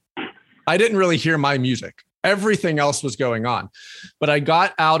run I didn't really hear my music. Everything else was going on. But I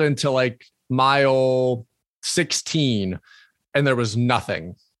got out into like mile 16 and there was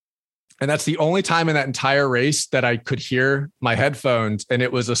nothing. And that's the only time in that entire race that I could hear my headphones. And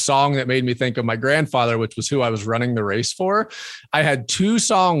it was a song that made me think of my grandfather, which was who I was running the race for. I had 2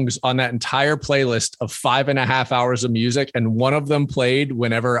 songs on that entire playlist of 5.5 hours of music. And one of them played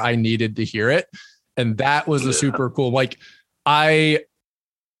whenever I needed to hear it. And that was a super cool, like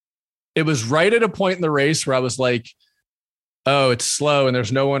it was right at a point in the race where I was like, oh, it's slow and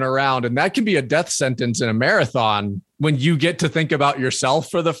there's no one around. And that can be a death sentence in a marathon when you get to think about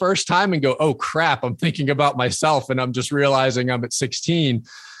yourself for the first time and go, oh crap, I'm thinking about myself and I'm just realizing I'm at 16.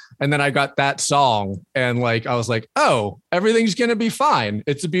 And then I got that song and like, I was like, oh, everything's going to be fine.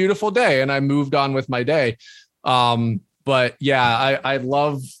 It's a beautiful day. And I moved on with my day. But yeah,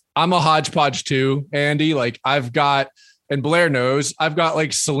 I'm a hodgepodge too, Andy. Like I've got, and Blair knows, I've got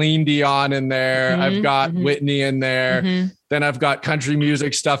like Celine Dion in there. I've got Whitney in there. Then I've got country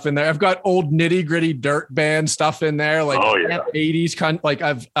music stuff in there. I've got old nitty gritty dirt band stuff in there. Like 80s, like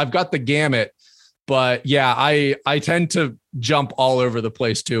I've got the gamut. But yeah, I tend to jump all over the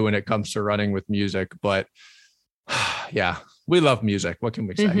place too when it comes to running with music. But yeah, we love music. What can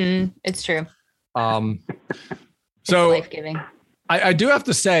we say? It's true. So life-giving. I do have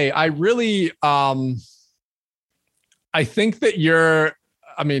to say, I really, I think that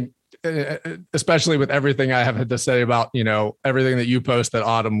especially with everything I have had to say about, everything that you post that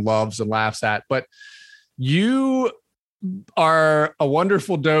Autumn loves and laughs at, but you are a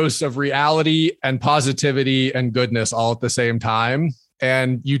wonderful dose of reality and positivity and goodness all at the same time.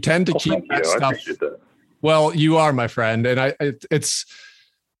 And you tend to keep that stuff. I appreciate that. Well, you are, my friend. And it's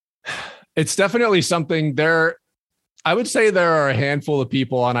definitely something there. I would say there are a handful of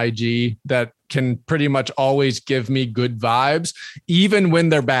people on IG that can pretty much always give me good vibes, even when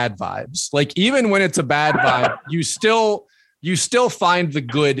they're bad vibes. Like even when it's a bad vibe, you still find the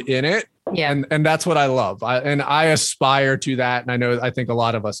good in it. Yeah. And that's what I love. I aspire to that. And I think a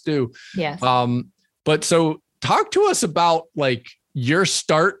lot of us do. Yes. But so talk to us about like your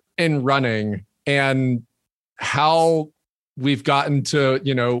start in running and how we've gotten to,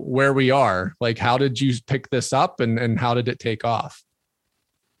 where we are. Like, how did you pick this up and how did it take off?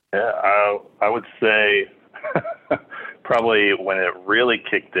 Yeah, I would say probably when it really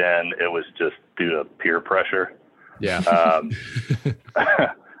kicked in, it was just due to peer pressure. Yeah.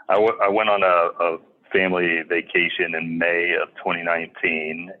 I went on a family vacation in May of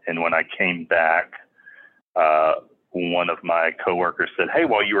 2019. And when I came back, one of my coworkers said, hey,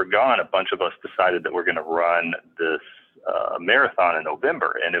 while you were gone, a bunch of us decided that we're going to run this marathon in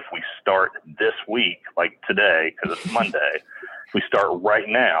November. And if we start this week, like today, because it's Monday, we start right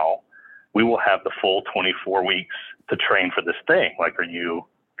now, we will have the full 24 weeks to train for this thing. Like, are you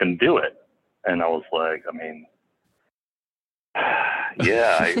going to do it? And I was like,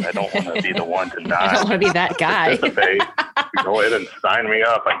 yeah, I don't want to be the one to not. I don't want to be that guy. Go ahead and sign me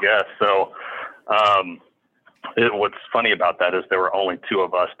up, I guess. So, what's funny about that is there were only 2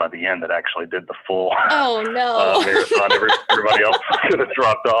 of us by the end that actually did the full marathon. Everybody else could have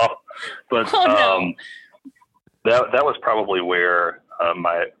dropped off. But that was probably where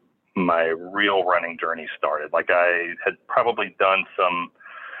my real running journey started. Like I had probably done some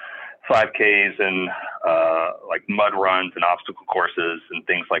 5Ks and like mud runs and obstacle courses and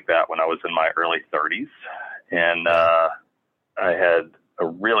things like that when I was in my early 30s. And I had a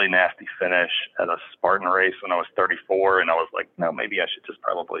really nasty finish at a Spartan race when I was 34. And I was like, no, maybe I should just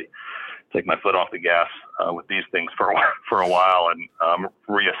probably take my foot off the gas with these things for a while and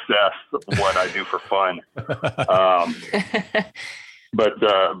reassess what I do for fun. But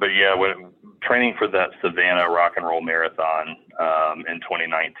yeah, when training for that Savannah Rock and Roll Marathon in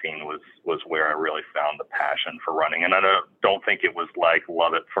 2019 was where I really found the passion for running. And I don't think it was like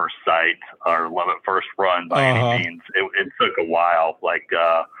love at first sight or love at first run by any means. It took a while. Like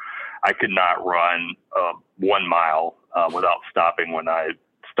I could not run 1 mile without stopping when I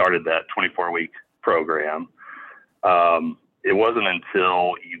started that 24-week program. It wasn't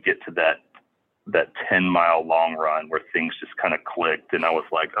until you get to that 10-mile long run where things just kind of clicked, and I was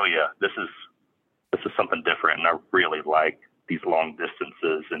like, oh yeah, this is something different, and I really like these long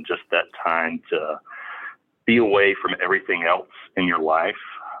distances and just that time to be away from everything else in your life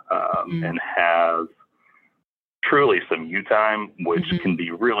and have truly some you time, which can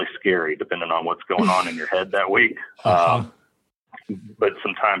be really scary depending on what's going on in your head that week. But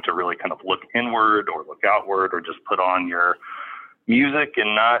some time to really kind of look inward or look outward or just put on your music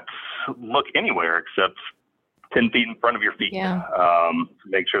and not look anywhere except 10 feet in front of your feet. To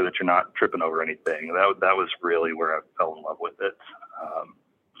make sure that you're not tripping over anything. That was really where I fell in love with it.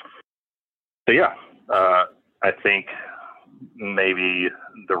 So yeah, I think maybe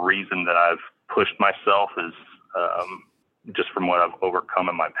the reason that I've pushed myself is just from what I've overcome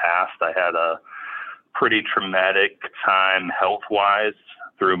in my past. I had a pretty traumatic time health-wise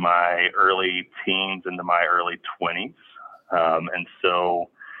through my early teens into my early 20s. And so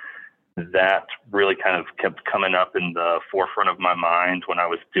that really kind of kept coming up in the forefront of my mind when I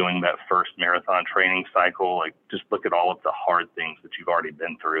was doing that first marathon training cycle. Like, just look at all of the hard things that you've already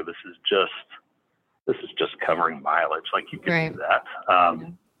been through. This is just covering mileage. Like, you can do that,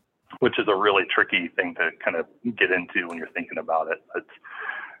 which is a really tricky thing to kind of get into when you're thinking about it. But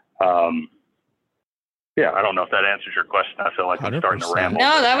yeah, I don't know if that answers your question. I feel like I'm starting to ramble.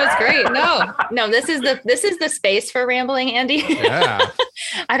 No, that was great. No, this is the space for rambling, Andy. Yeah.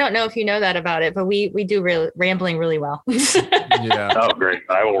 I don't know if you know that about it, but we do rambling really well. Yeah. Oh, great.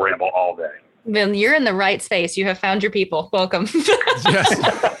 I will ramble all day. Then you're in the right space. You have found your people. Welcome. Yes.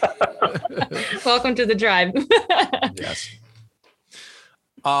 Welcome to the tribe. Yes.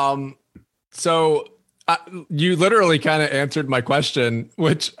 So you literally kind of answered my question,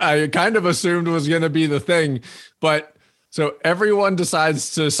 which I kind of assumed was going to be the thing. But so everyone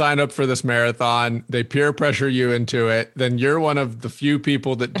decides to sign up for this marathon. They peer pressure you into it. Then you're one of the few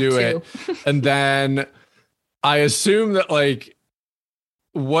people that do it. And then I assume that, like,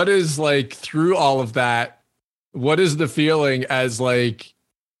 what is, like, through all of that, what is the feeling as, like,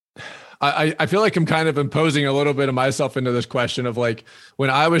 I feel like I'm kind of imposing a little bit of myself into this question of, like, when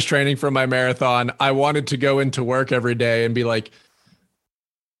I was training for my marathon, I wanted to go into work every day and be like,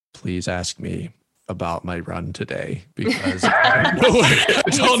 please ask me about my run today, because I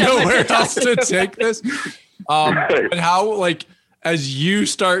don't know where else to take this. And how, like, as you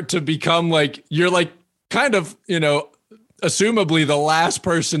start to become, like, you're, like, kind of, you know, assumably the last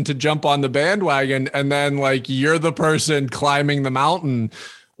person to jump on the bandwagon, and then, like, you're the person climbing the mountain.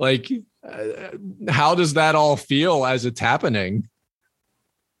 Like, how does that all feel as it's happening?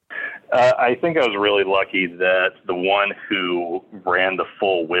 I think I was really lucky that the one who ran the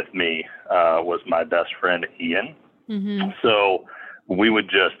full with me was my best friend, Ian. Mm-hmm. So we would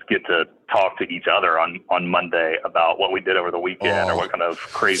just get to talk to each other on Monday about what we did over the weekend, or what kind of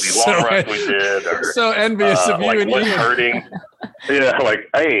crazy long runs we did. Or, so envious of you, like, and what's Ian. Hurting. Yeah, like,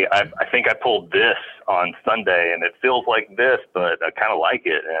 hey, I think I pulled this on Sunday and it feels like this, but I kind of like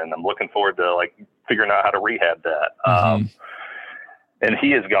it, and I'm looking forward to, like, figuring out how to rehab that. Mm-hmm. And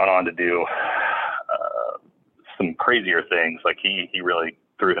he has gone on to do some crazier things. Like, he really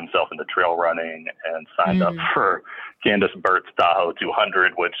threw himself into trail running and signed up for Candace Burt's Tahoe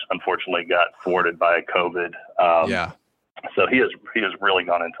 200, which unfortunately got thwarted by COVID. So he has really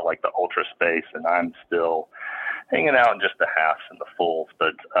gone into, like, the ultra space, and I'm still hanging out in just the halves and the fulls.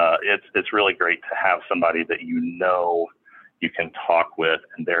 But it's really great to have somebody that you can talk with,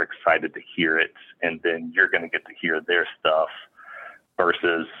 and they're excited to hear it, and then you're going to get to hear their stuff,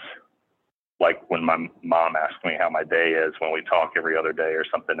 versus, like, when my mom asks me how my day is when we talk every other day or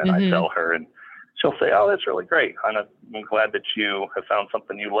something, and I tell her, and she'll say, oh, that's really great. I'm glad that you have found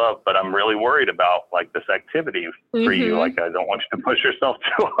something you love, but I'm really worried about, like, this activity for you. Like, I don't want you to push yourself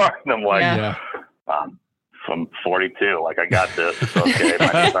too hard. And I'm like, I'm 42. Like, I got this. It's okay.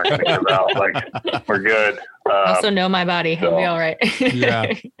 My knees aren't going to give out. Like, we're good. Also know my body. So, I'll be all right.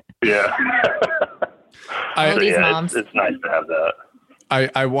 Yeah. Moms. It's nice to have that.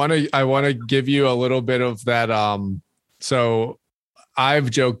 I want to give you a little bit of that. So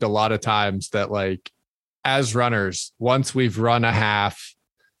I've joked a lot of times that, like, as runners, once we've run a half,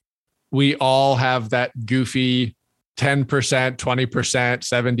 we all have that goofy 10%, 20%,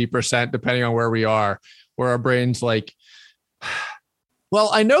 70%, depending on where we are, where our brain's like, well,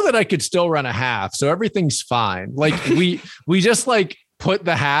 I know that I could still run a half, so everything's fine. Like, we just, like, put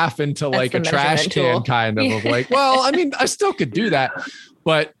the half into, like, a trash can kind of like, well, I mean, I still could do that.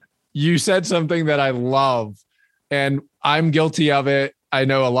 But you said something that I love, and I'm guilty of it. I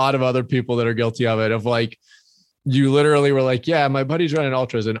know a lot of other people that are guilty of it, of, like, you literally were like, yeah, my buddy's running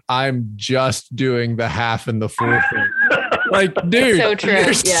ultras and I'm just doing the half and the full thing. Like, dude, so true.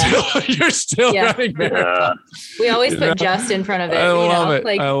 You're still running marathon. We always put just in front of it. I love it.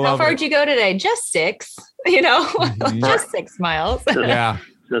 Like, how far did you go today? Just 6, just 6 miles. Yeah.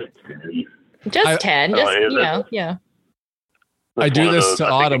 Just 10. Just, I do this to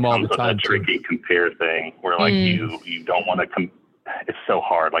Autumn all the time. It's a tricky compare thing where, like, you don't want to it's so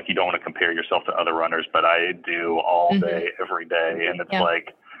hard. Like, you don't want to compare yourself to other runners, but I do all day, every day. And it's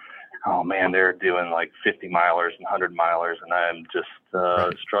like, oh man, they're doing like 50 milers and 100 milers, and I'm just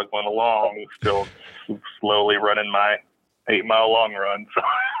struggling along, still slowly running my 8-mile long run. So.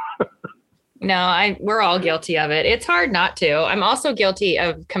 No, we're all guilty of it. It's hard not to. I'm also guilty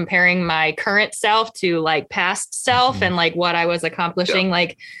of comparing my current self to like past self and like what I was accomplishing. Yeah.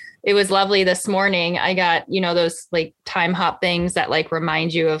 Like it was lovely this morning. I got, those like time hop things that like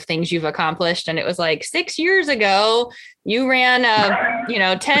remind you of things you've accomplished. And it was like 6 years ago, you ran a,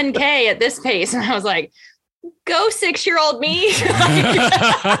 10K at this pace. And I was like, go 6-year-old me.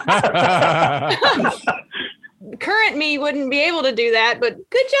 Current me wouldn't be able to do that, but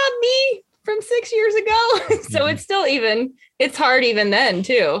good job me from 6 years ago. So it's still it's hard even then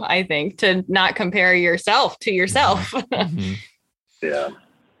too, I think, to not compare yourself to yourself. Yeah.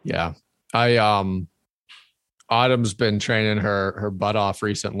 Yeah. Autumn's been training her butt off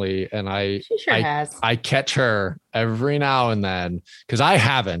recently, and she sure has. I catch her every now and then because I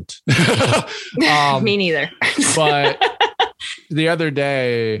haven't. Me neither. But the other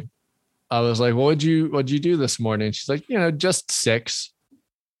day I was like, what'd you do this morning? She's like, just 6.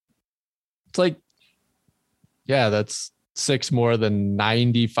 It's like, yeah, that's 6 more than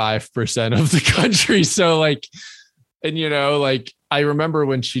 95% of the country. So like, and like I remember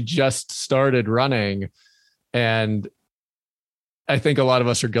when she just started running, and I think a lot of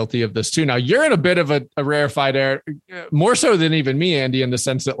us are guilty of this too. Now you're in a bit of a rarefied air, more so than even me, Andy, in the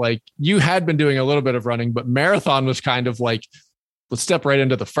sense that like you had been doing a little bit of running, but marathon was kind of like, let's step right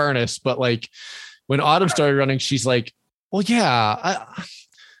into the furnace. But like when Autumn started running, she's like, well, yeah,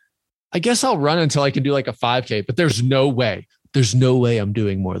 I guess I'll run until I can do like a 5K, but there's no way I'm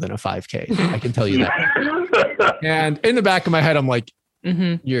doing more than a 5K. I can tell you that. And in the back of my head, I'm like,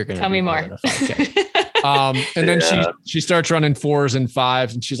 you're going to tell me more. Than a 5K. And then she starts running 4s and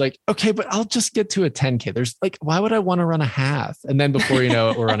 5s, and she's like, okay, but I'll just get to a 10K. There's like, why would I want to run a half? And then before you know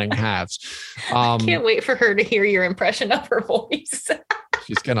it, we're running halves. Can't wait for her to hear your impression of her voice.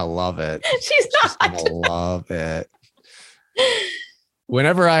 She's going to love it. She's going to love it.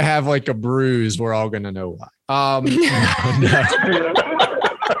 Whenever I have like a bruise, we're all going to know why.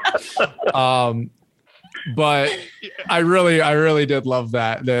 But I really did love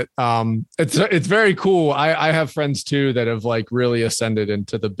that it's very cool. I have friends too that have like really ascended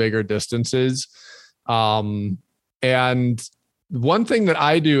into the bigger distances. And one thing that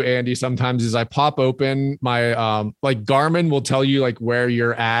I do, Andy, sometimes is I pop open my, like Garmin will tell you like where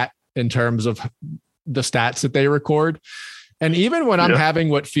you're at in terms of the stats that they record. And even when I'm having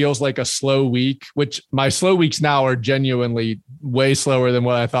what feels like a slow week, which my slow weeks now are genuinely way slower than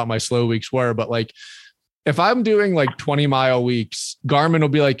what I thought my slow weeks were. But like, if I'm doing like 20-mile weeks, Garmin will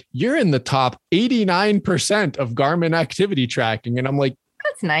be like, you're in the top 89% of Garmin activity tracking. And I'm like,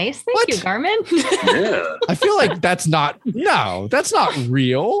 that's nice. Thank you, Garmin. Yeah. I feel like that's not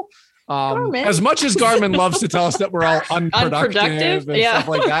real. As much as Garmin loves to tell us that we're all unproductive and stuff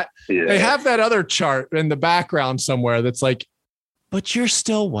like that, they have that other chart in the background somewhere that's like, but you're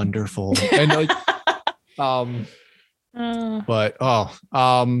still wonderful. And like,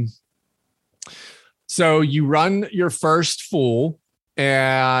 so you run your first full,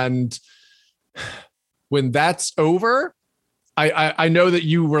 and when that's over, I know that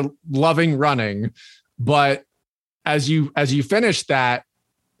you were loving running, but as you finish that,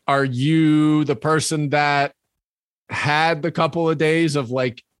 are you the person that had the couple of days of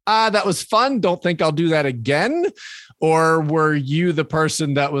like, that was fun, don't think I'll do that again? Or were you the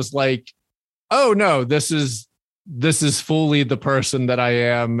person that was like, oh no, this is fully the person that I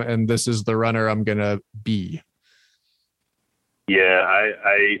am, and this is the runner I'm going to be? Yeah,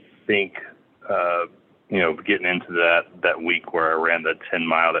 I think, getting into that week where I ran the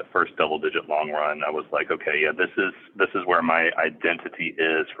 10-mile, that first double-digit long run, I was like, okay, yeah, this is where my identity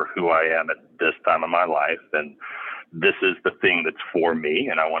is for who I am at this time of my life, and this is the thing that's for me,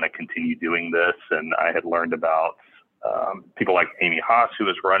 and I want to continue doing this. And I had learned about people like Amy Haas, who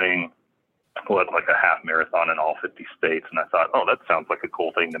was running like a half marathon in all 50 states. And I thought, oh, that sounds like a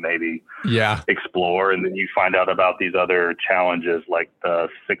cool thing to maybe explore. And then you find out about these other challenges like the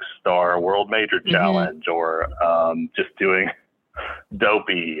 6-star world major challenge, or just doing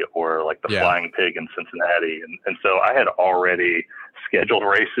Dopey, or like the Flying Pig in Cincinnati. And so I had already scheduled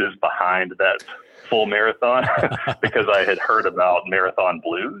races behind that full marathon because I had heard about Marathon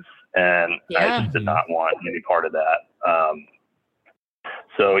Blues, and I just did not want any part of that.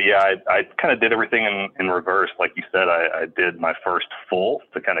 So I kind of did everything in reverse. Like you said, I did my first full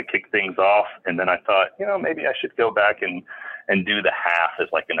to kind of kick things off. And then I thought, maybe I should go back and do the half as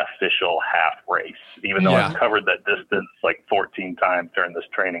like an official half race, even though I've covered that distance like 14 times during this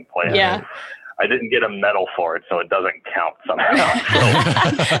training plan. Yeah. I didn't get a medal for it, so it doesn't count somehow.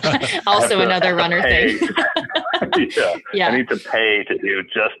 So also another runner thing. I need to pay to do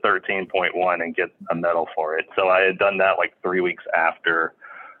just 13.1 and get a medal for it. So I had done that like 3 weeks after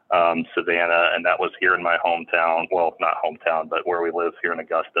Savannah, and that was here in my hometown. Well, not hometown, but where we live here in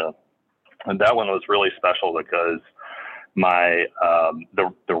Augusta. And that one was really special because my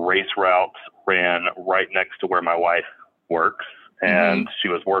the race routes ran right next to where my wife works, and she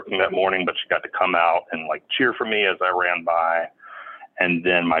was working that morning, but she got to come out and like cheer for me as I ran by. And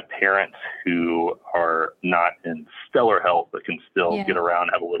then my parents, who are not in stellar health but can still get around,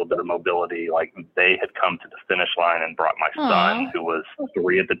 have a little bit of mobility, like they had come to the finish line and brought my son, who was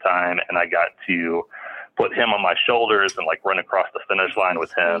 3 at the time, and I got to put him on my shoulders and like run across the finish line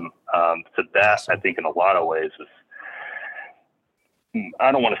with him. So that, I think, in a lot of ways was,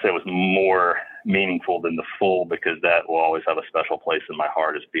 I don't want to say it was more meaningful than the full, because that will always have a special place in my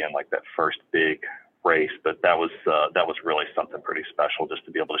heart as being like that first big race. But that was really something pretty special, just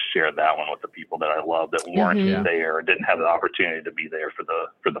to be able to share that one with the people that I love that weren't there or didn't have the opportunity to be there for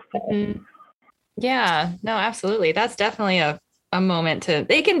the full. Yeah, no, absolutely. That's definitely a moment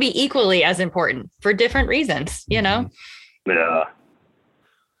they can be equally as important for different reasons, you know? Yeah.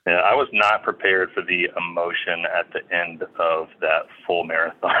 Yeah, I was not prepared for the emotion at the end of that full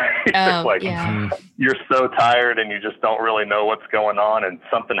marathon. You're so tired and you just don't really know what's going on. And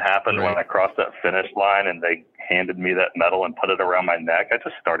something happened when I crossed that finish line and they handed me that medal and put it around my neck. I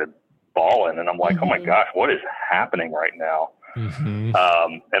just started bawling, and I'm like, oh my gosh, what is happening right now? And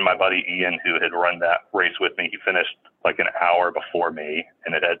my buddy Ian, who had run that race with me, he finished like an hour before me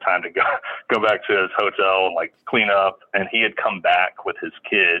and had time to go back to his hotel and like clean up. And he had come back with his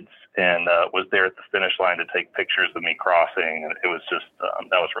kids and was there at the finish line to take pictures of me crossing. And it was just,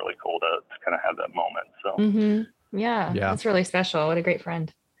 that was really cool to kind of have that moment. So yeah, that's really special. What a great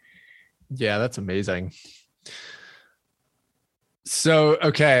friend. Yeah, that's amazing. So,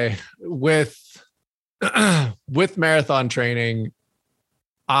 okay, with marathon training,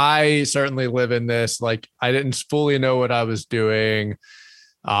 I certainly live in this. Like, I didn't fully know what I was doing.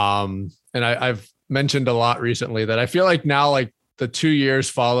 And I've mentioned a lot recently that I feel like now, like the 2 years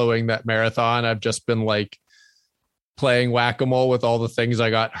following that marathon, I've just been like playing whack-a-mole with all the things I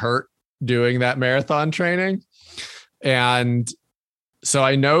got hurt doing that marathon training. And so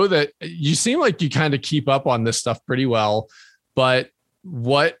I know that you seem like you kind of keep up on this stuff pretty well, but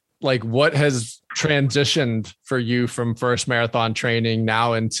what has transitioned for you from first marathon training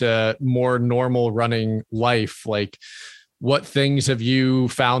now into more normal running life? Like, what things have you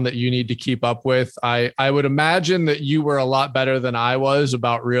found that you need to keep up with? I would imagine that you were a lot better than I was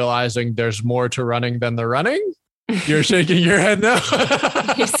about realizing there's more to running than the running. You're shaking your head no.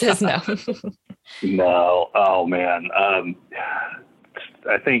 He says no. No. Oh man.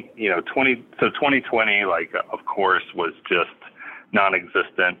 I think, 2020, like, of course, was just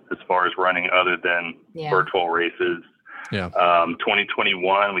non-existent as far as running other than virtual races.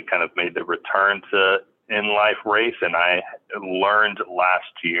 2021, we kind of made the return to in-life race, and I learned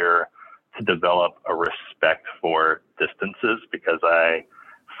last year to develop a respect for distances, because I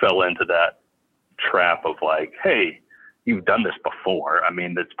fell into that trap of like, hey, you've done this before. I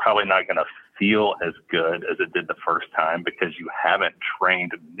mean, it's probably not going to feel as good as it did the first time because you haven't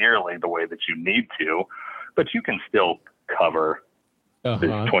trained nearly the way that you need to, but you can still cover this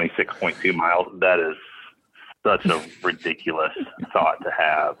 26.2 miles. That is such a ridiculous thought to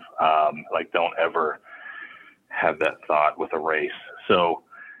have. Like, don't ever have that thought with a race. So,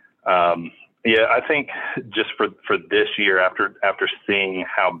 I think just for this year, after seeing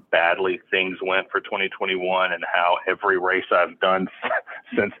how badly things went for 2021 and how every race I've done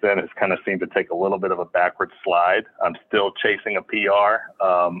since then has kind of seemed to take a little bit of a backward slide. I'm still chasing a PR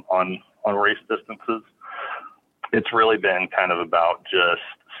on race distances. It's really been kind of about just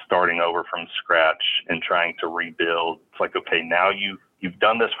starting over from scratch and trying to rebuild. It's like, okay, now you've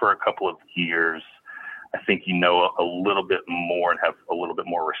done this for a couple of years. I think you know a little bit more and have a little bit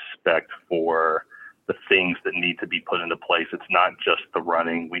more respect for the things that need to be put into place. It's not just the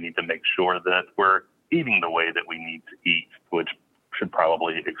running. We need to make sure that we're eating the way that we need to eat, which should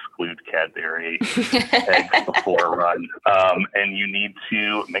probably exclude Cadbury eggs before a run. And you need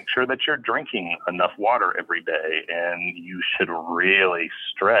to make sure that you're drinking enough water every day, and you should really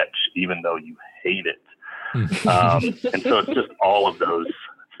stretch even though you hate it. And so it's just all of those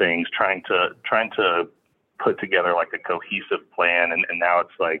things, trying to put together like a cohesive plan. And now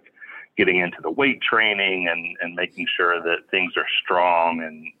it's like getting into the weight training and making sure that things are strong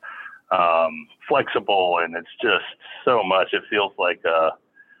and flexible, and it's just so much. It feels like a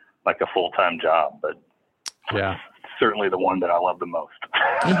full-time job, but certainly the one that I love the most.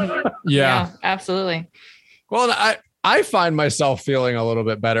 Yeah, absolutely. Well, I find myself feeling a little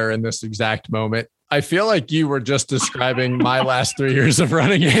bit better in this exact moment. I feel like you were just describing my last 3 years of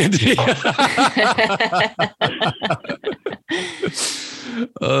running, Andy.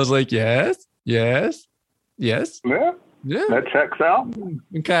 I was like, yes. Yeah, that checks out.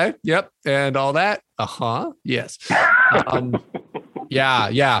 Okay. Yep. And all that. Yes.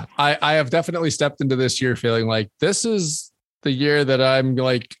 Yeah. I have definitely stepped into this year feeling like this is the year that I'm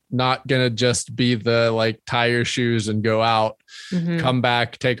like not gonna just be the like tie your shoes and go out, come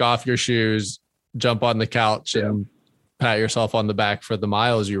back, take off your shoes, jump on the couch and pat yourself on the back for the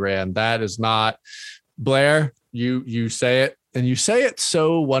miles you ran. That is not, Blair, you say it, and you say it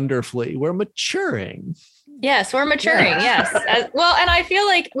so wonderfully. We're maturing. Yes, we're maturing. Yes. Well, and I feel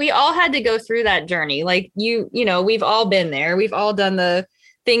like we all had to go through that journey. Like you know, we've all been there. We've all done the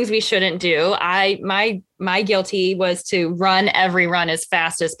things we shouldn't do. My guilty was to run every run as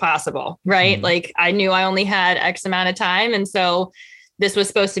fast as possible. Right. Like I knew I only had X amount of time. And so this was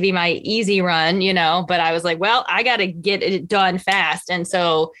supposed to be my easy run, you know, but I was like, well, I got to get it done fast. And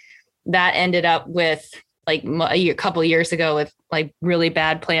so that ended up with like a couple of years ago with like really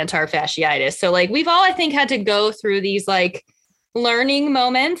bad plantar fasciitis. So like we've all, I think, had to go through these like learning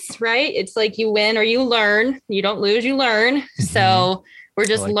moments, right? It's like you win or you learn, you don't lose, you learn. So we're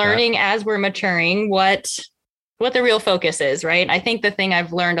just learning as we're maturing what the real focus is, right? I think the thing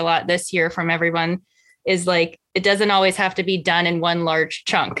I've learned a lot this year from everyone is like, it doesn't always have to be done in one large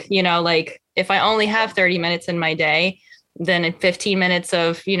chunk, you know, like if I only have 30 minutes in my day, then 15 minutes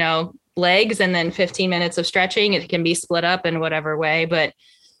of, you know, legs and then 15 minutes of stretching, it can be split up in whatever way. But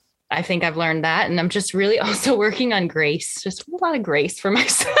I think I've learned that. And I'm just really also working on grace, just a lot of grace for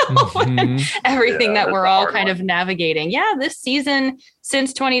myself and everything that we're all kind of navigating. Yeah. This season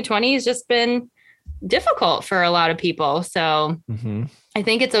since 2020 has just been difficult for a lot of people. So I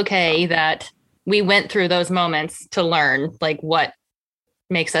think it's okay that we went through those moments to learn like what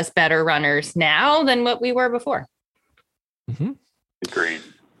makes us better runners now than what we were before. Agreed.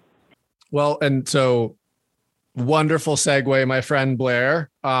 Well, and so wonderful segue, my friend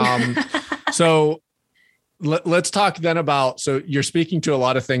Blair. So let's talk then about, so you're speaking to a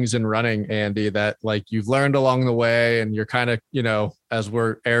lot of things in running, Andy, that like you've learned along the way, and you're kind of, you know, as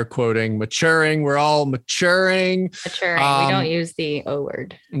we're air quoting, maturing. We're all maturing. Maturing. We don't use the O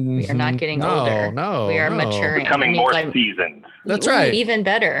word. We are not getting older. No, we are maturing. Becoming more seasoned. That's right. Even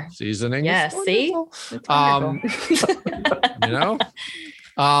better. Seasoning. Yes. See? You know,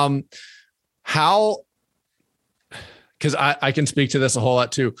 how, because I can speak to this a whole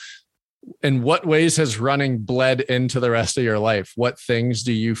lot too. In what ways has running bled into the rest of your life? What things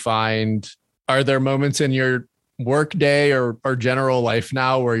do you find? Are there moments in your work day or general life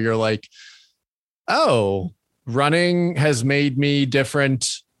now where you're like, oh, running has made me different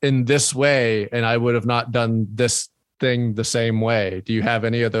in this way, and I would have not done this thing the same way? Do you have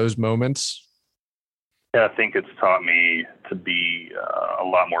any of those moments? Yeah, I think it's taught me to be a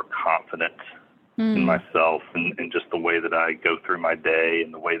lot more confident in myself and just the way that I go through my day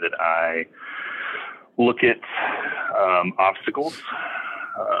and the way that I look at obstacles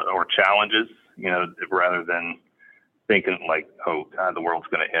or challenges, you know, rather than thinking like, oh God, the world's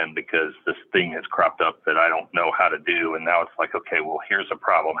going to end because this thing has cropped up that I don't know how to do. And now it's like, okay, well, here's a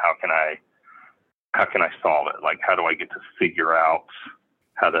problem. How can I solve it? Like, how do I get to figure out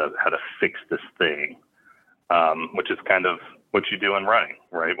how to fix this thing? Which is kind of what you do in running,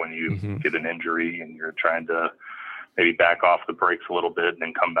 right? When you get an injury and you're trying to maybe back off the brakes a little bit and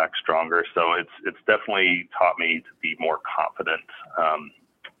then come back stronger. So it's definitely taught me to be more confident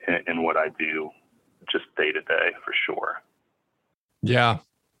in what I do just day to day, for sure. Yeah.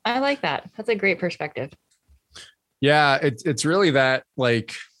 I like that. That's a great perspective. Yeah. It's really that,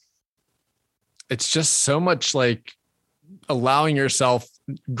 like, it's just so much like allowing yourself.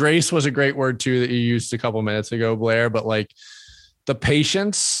 Grace was a great word too that you used a couple minutes ago, Blair, but like the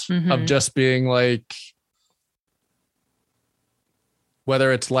patience of just being like,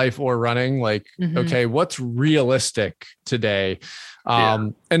 whether it's life or running, like, okay, what's realistic today?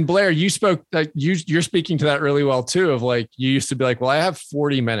 And Blair, you spoke, like you're speaking to that really well too, of like, you used to be like, well, I have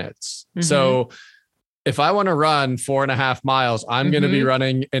 40 minutes. So if I want to run 4.5 miles, I'm going to be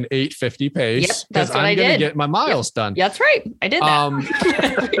running an 8:50 pace because I'm going to get my miles done. That's right. I did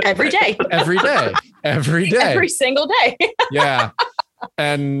that every day, every single day. Yeah.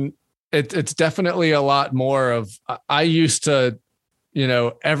 And it's definitely a lot more of, I used to, you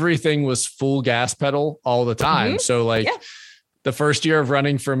know, everything was full gas pedal all the time. So like the first year of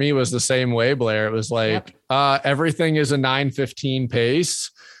running for me was the same way, Blair. It was like, everything is a 9:15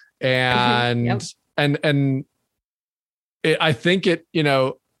 pace. And, I think it, you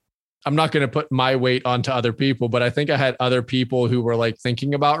know, I'm not going to put my weight onto other people, but I think I had other people who were like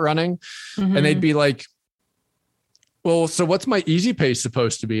thinking about running and they'd be like, well, so what's my easy pace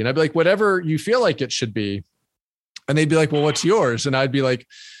supposed to be? And I'd be like, whatever you feel like it should be. And they'd be like, well, what's yours? And I'd be like,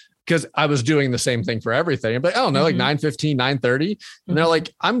 because I was doing the same thing for everything. But I don't know, like 9:15, 9:30. And they're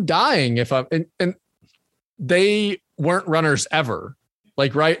like, I'm dying if I'm, and they weren't runners ever.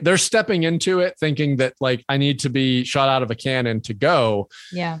 Like, right. They're stepping into it thinking that like, I need to be shot out of a cannon to go.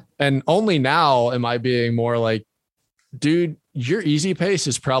 Yeah. And only now am I being more like, dude, your easy pace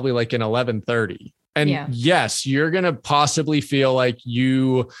is probably like an 11:30. And yes, you're going to possibly feel like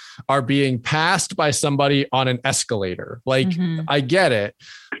you are being passed by somebody on an escalator. Like, I get it,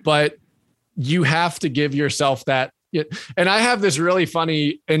 but you have to give yourself that. And I have this really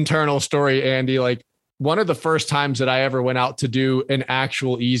funny internal story, Andy, like one of the first times that I ever went out to do an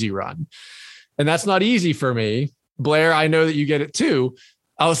actual easy run. And that's not easy for me. Blair, I know that you get it too.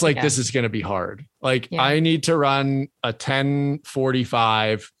 I was like, this is going to be hard. Like I need to run a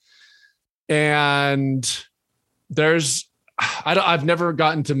 10:45. And I've never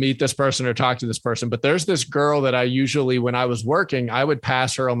gotten to meet this person or talk to this person, but there's this girl that I usually, when I was working, I would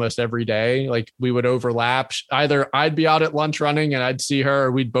pass her almost every day. Like we would overlap. Either I'd be out at lunch running and I'd see her,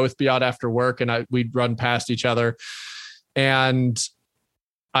 or we'd both be out after work and we'd run past each other. And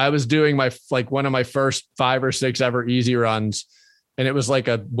I was doing one of my first 5 or 6 ever easy runs. And it was like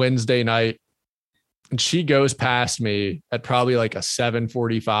a Wednesday night. And she goes past me at probably like a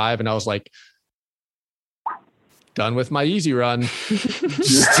 7:45. And I was like, done with my easy run.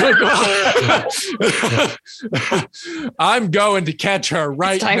 I'm going to catch her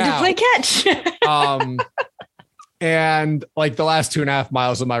right now. Time to play catch. And like the last 2.5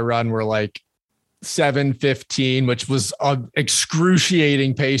 miles of my run were like 7:15, which was an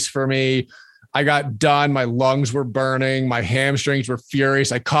excruciating pace for me. I got done. My lungs were burning. My hamstrings were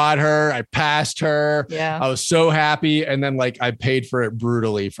furious. I caught her. I passed her. Yeah. I was so happy. And then like I paid for it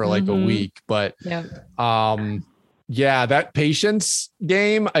brutally for like a week. But that patience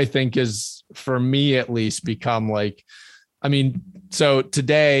game, I think is, for me at least, become like, I mean, so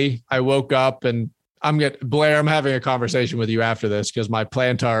today I woke up and Blair, I'm having a conversation with you after this because my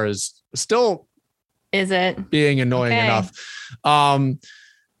plantar is still being annoying enough.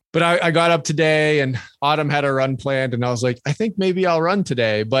 But I got up today and Autumn had a run planned and I was like, I think maybe I'll run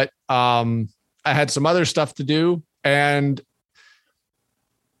today. But I had some other stuff to do. And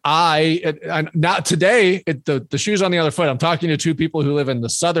not today, the shoe's on the other foot. I'm talking to 2 people who live in the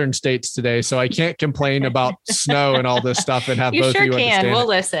southern states today. So I can't complain about snow and all this stuff and have both of you understand. We'll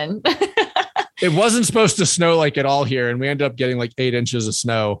listen. It wasn't supposed to snow like at all here. And we ended up getting like 8 inches of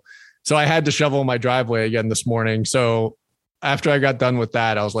snow. So I had to shovel my driveway again this morning. So after I got done with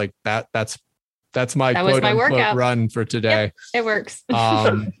that, I was like, that's my quote unquote run for today. Yep, it works.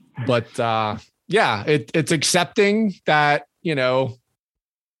 It's accepting that,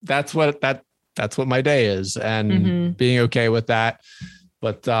 that's what my day is and being okay with that.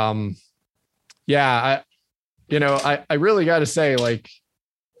 But I really got to say, like,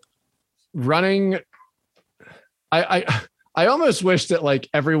 running, I almost wish that like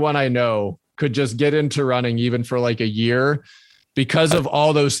everyone I know could just get into running even for like a year, because of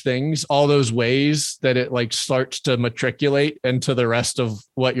all those things, all those ways that it like starts to matriculate into the rest of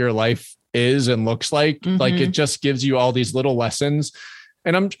what your life is and looks like. Like it just gives you all these little lessons.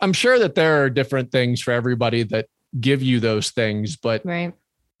 And I'm sure that there are different things for everybody that give you those things, but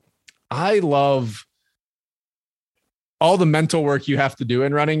I love all the mental work you have to do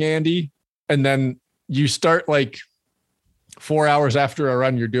in running, Andy. And then you start like 4 hours after a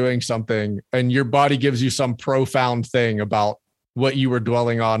run, you're doing something and your body gives you some profound thing about what you were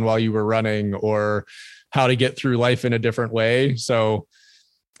dwelling on while you were running or how to get through life in a different way. So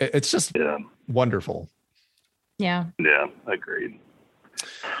it's just wonderful. Yeah, agreed.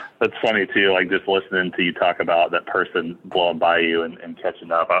 That's funny too. Like just listening to you talk about that person blowing by you and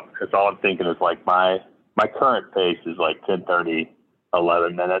catching up. Because all I'm thinking is like my current pace is like 10:30,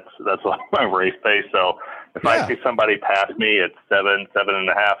 11 minutes. That's like my race pace. So if I see somebody pass me at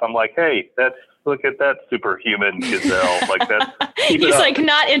 7.5, I'm like, hey, look at that superhuman gazelle. Like that. He's like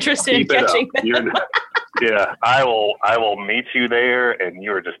not interested in catching them. I will meet you there, and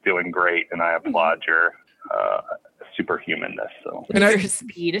you are just doing great, and I applaud your superhumanness. So and your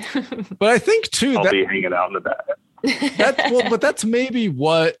speed. But I think too I'll be hanging out in the back. But that's maybe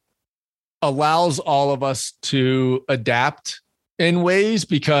what allows all of us to adapt in ways,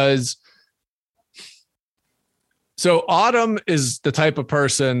 because so Autumn is the type of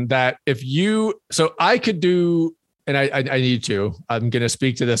person that so I could do, and I need to, I'm going to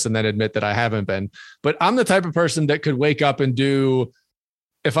speak to this and then admit that I haven't been, but I'm the type of person that could wake up and do,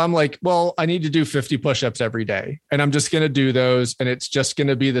 if I'm like, well, I need to do 50 push-ups every day and I'm just going to do those and it's just going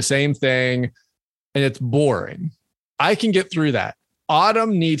to be the same thing and it's boring. I can get through that.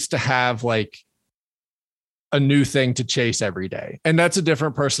 Autumn needs to have like a new thing to chase every day. And that's a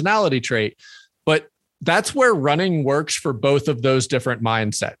different personality trait. But that's where running works for both of those different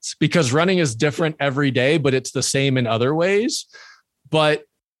mindsets, because running is different every day, but it's the same in other ways. But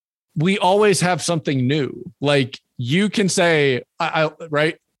we always have something new. Like you can say,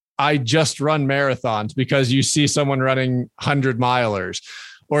 I just run marathons, because you see someone running 100-milers.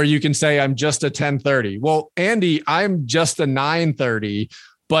 Or you can say, I'm just a 10:30. Well, Andy, I'm just a 9:30,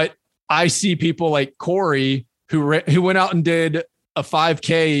 but I see people like Corey who went out and did a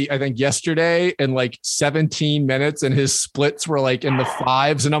 5K, I think yesterday, in like 17 minutes, and his splits were like in the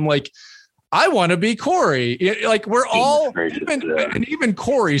fives. And I'm like, I want to be Corey. Like we're all, even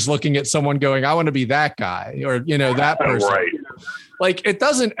Corey's looking at someone going, I want to be that guy, or, that person. Right. Like it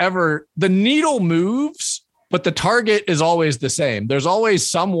doesn't ever, the needle moves, but the target is always the same. There's always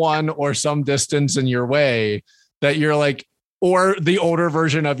someone or some distance in your way that you're like, or the older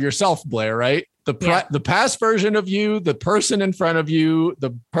version of yourself, Blair, right? The past version of you, the person in front of you,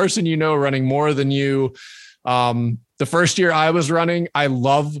 the person running more than you. The first year I was running, I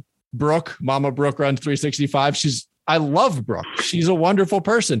love Brooke. Mama Brooke runs 365. I love Brooke. She's a wonderful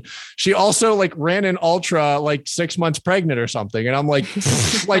person. She also like ran an ultra like 6 months pregnant or something. And I'm like,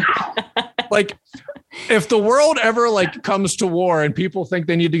 like if the world ever like comes to war and people think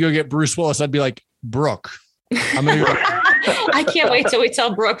they need to go get Bruce Willis, I'd be like, Brooke. I'm gonna be like, I can't wait till we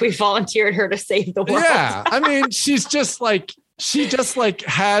tell Brooke we volunteered her to save the world. Yeah. I mean, she just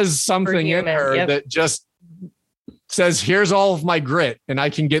has something in her that just says, here's all of my grit and I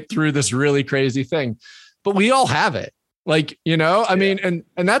can get through this really crazy thing. But we all have it. Like, I mean,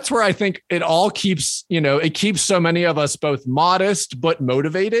 and that's where I think it all keeps, it keeps so many of us both modest, but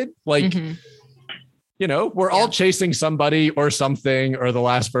motivated. Like, we're all chasing somebody or something or the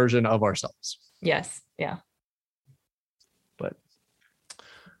last version of ourselves. Yes. Yeah.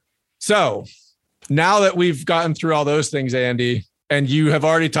 So now that we've gotten through all those things, Andy, and you have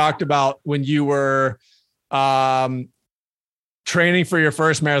already talked about when you were training for your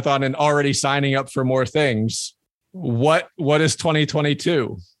first marathon and already signing up for more things, what is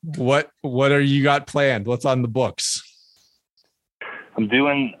 2022? What are you got planned? What's on the books? I'm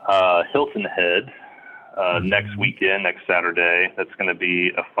doing Hilton Head next weekend, next Saturday. That's going to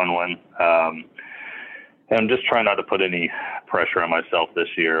be a fun one. And I'm just trying not to put any pressure on myself this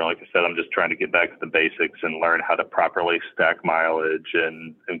year. Like I said, I'm just trying to get back to the basics and learn how to properly stack mileage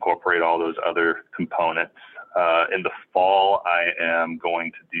and incorporate all those other components. In the fall, I am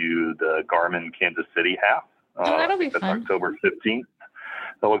going to do the Garmin Kansas City half. That'll be fun. October 15th.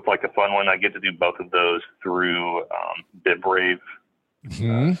 That looks like a fun one. I get to do both of those through BibRave.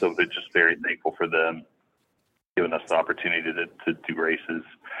 Mm-hmm. So they're just very thankful for them giving us the opportunity to do races.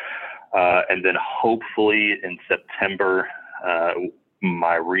 And then hopefully in September,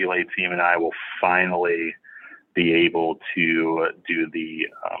 my relay team and I will finally be able to do the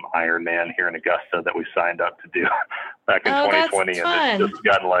Ironman here in Augusta that we signed up to do back in 2020. And it's just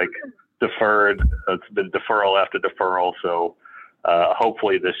gotten like deferred. It's been deferral after deferral. So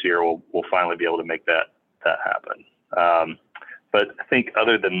hopefully this year we'll finally be able to make that happen. But I think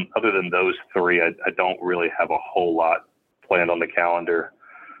other than those three, I don't really have a whole lot planned on the calendar.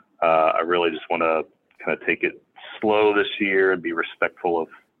 I really just want to kind of take it slow this year and be respectful of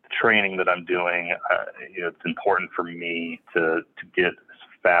the training that I'm doing. It's important for me to get as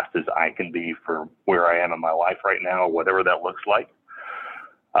fast as I can be for where I am in my life right now, whatever that looks like.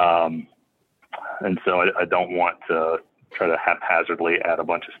 And so I don't want to try to haphazardly add a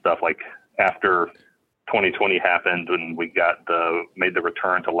bunch of stuff. Like after 2020 happened and we made the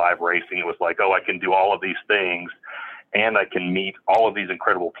return to live racing, it was like, oh, I can do all of these things. And I can meet all of these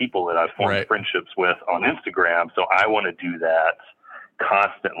incredible people that I've formed friendships with on Instagram. So I want to do that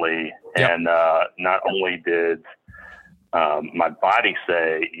constantly. Yep. And not only did my body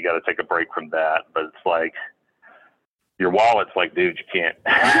say, you got to take a break from that, but it's like your wallet's like, dude, you can't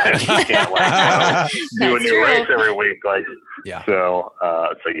like do a new race every week. Like, yeah. So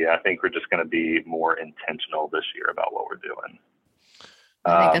yeah, I think we're just going to be more intentional this year about what we're doing.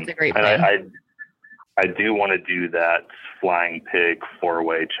 I think that's a great plan. I do want to do that Flying Pig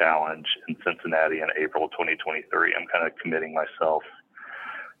 4-way challenge in Cincinnati in April 2023. I'm kind of committing myself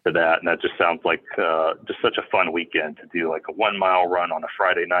to that. And that just sounds like just such a fun weekend to do, like a 1 mile run on a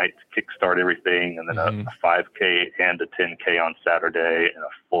Friday night to kickstart everything. And then a 5K and a 10K on Saturday and a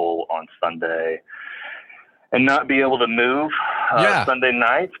full on Sunday, and not be able to move Sunday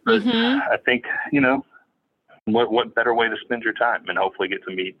night. But I think, what better way to spend your time and hopefully get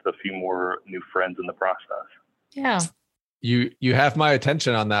to meet a few more new friends in the process. Yeah. You have my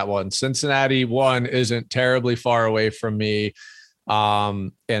attention on that one. Cincinnati, 1, isn't terribly far away from me.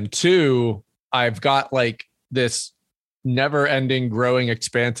 And 2, I've got like this never ending, growing,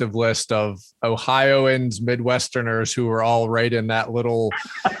 expansive list of Ohioans, Midwesterners who are all right in that little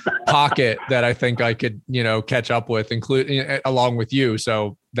pocket that I think I could, catch up with, including along with you.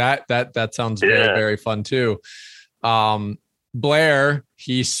 So that sounds very, very fun too. Blair,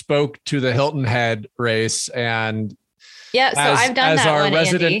 he spoke to the Hilton Head race, and so I've done that our one,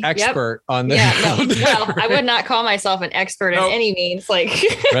 resident Andy. expert on this. Yeah, no, well, I would not call myself an expert in any means.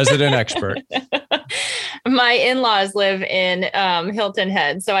 Resident expert. My in-laws live in Hilton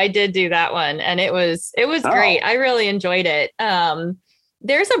Head, so I did do that one, and it was great. I really enjoyed it.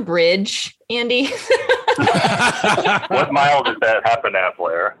 There's a bridge, Andy. What mile does that happen at,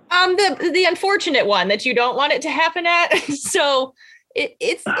 Blair? The unfortunate one that you don't want it to happen at. So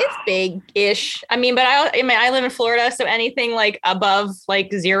it's big-ish. I mean, but I live in Florida, so anything above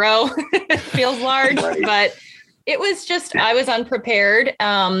 0 feels large. Right. But it was just, I was unprepared.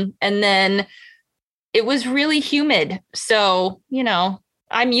 And then it was really humid. So,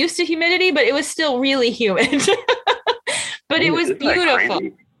 I'm used to humidity, but it was still really humid. But it was beautiful.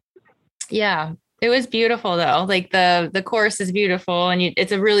 Yeah, it was beautiful though. The course is beautiful, and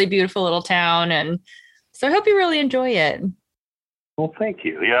it's a really beautiful little town. And so I hope you really enjoy it. Well, thank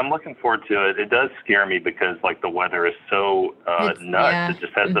you. Yeah, I'm looking forward to it. It does scare me because the weather is so nuts. Yeah. It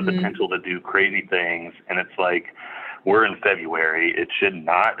just has the potential to do crazy things. And it's we're in February. It should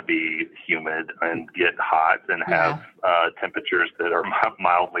not be humid and get hot and have temperatures that are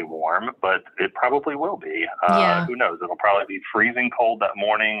mildly warm, but it probably will be. Who knows? It'll probably be freezing cold that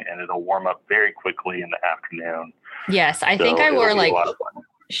morning, and it'll warm up very quickly in the afternoon. Yes, I think I wore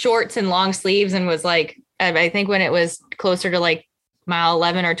shorts and long sleeves, and was I think when it was closer to mile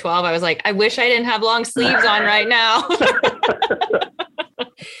 11 or 12, I was I wish I didn't have long sleeves on right now.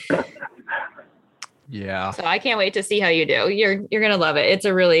 Yeah. So I can't wait to see how you do. You're going to love it.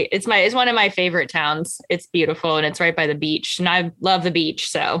 It's one of my favorite towns. It's beautiful, and it's right by the beach, and I love the beach.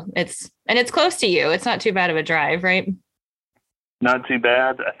 So it's close to you. It's not too bad of a drive, right? Not too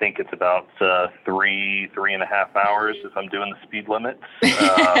bad. I think it's about 3.5 hours if I'm doing the speed limits.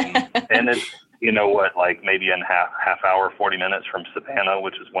 And it's, maybe in half hour, 40 minutes from Savannah,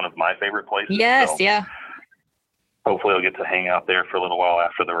 which is one of my favorite places. Yes. So yeah. Hopefully I'll get to hang out there for a little while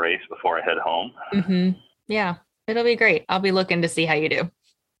after the race before I head home. Mm-hmm. Yeah, it'll be great. I'll be looking to see how you do.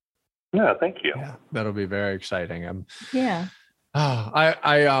 Yeah, thank you. Yeah, that'll be very exciting. You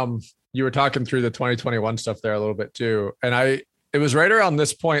were talking through the 2021 stuff there a little bit too. And it was right around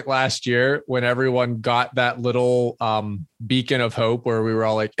this point last year when everyone got that little beacon of hope where we were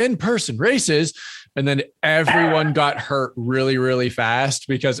all in-person races. And then everyone got hurt really, really fast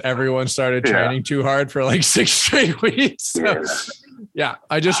because everyone started training too hard for 6 straight weeks. So,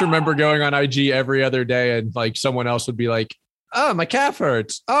 I just remember going on IG every other day, and someone else would be oh, my calf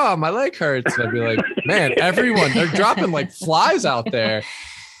hurts. Oh, my leg hurts. And I'd be man, they're dropping flies out there.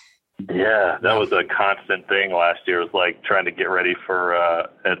 Yeah, that was a constant thing last year. It was trying to get ready for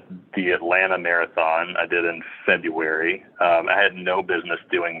the Atlanta Marathon I did in February. I had no business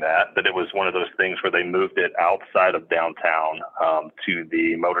doing that, but it was one of those things where they moved it outside of downtown to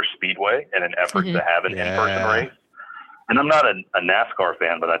the Motor Speedway in an effort to have an in-person race. And I'm not a NASCAR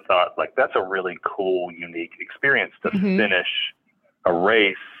fan, but I thought that's a really cool, unique experience to finish a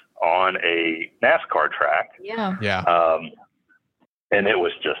race on a NASCAR track. Yeah. Yeah. And it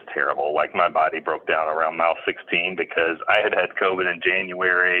was just terrible. My body broke down around mile 16 because I had COVID in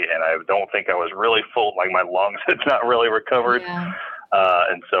January, and I don't think I was really full. My lungs had not really recovered. Yeah.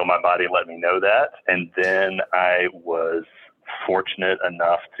 And so my body let me know that. And then I was fortunate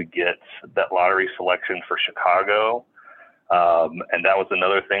enough to get that lottery selection for Chicago. And that was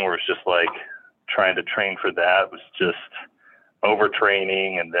another thing where it's just trying to train for that was just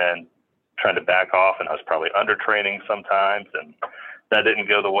overtraining and then trying to back off. And I was probably under training sometimes. And that didn't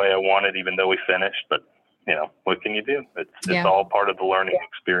go the way I wanted, even though we finished. But, what can you do? It's all part of the learning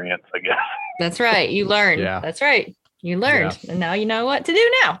experience, I guess. That's right. You learned. Yeah. That's right. You learned. Yeah. And now you know what to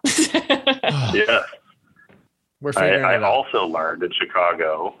do now. Yeah. We're figuring it out. I also learned in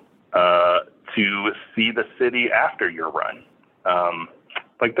Chicago to see the city after your run.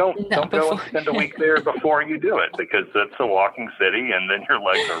 Don't go and spend a week there before you do it, because it's a walking city, and then your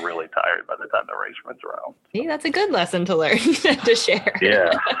legs are really tired by the time the race runs around. See, that's a good lesson to learn to share.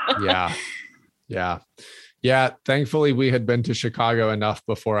 Yeah. Thankfully, we had been to Chicago enough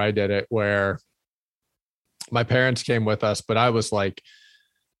before I did it where my parents came with us, but I was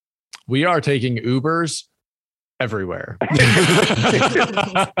we are taking Ubers everywhere.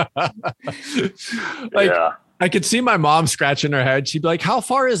 I could see my mom scratching her head. She'd be like, how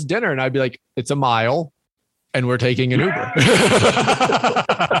far is dinner? And I'd be like, it's a mile and we're taking an Uber.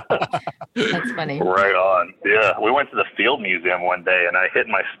 That's funny. Right on. Yeah. We went to the Field Museum one day and I hit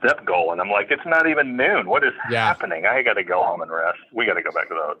my step goal and I'm like, it's not even noon. What is happening? I got to go home and rest. We got to go back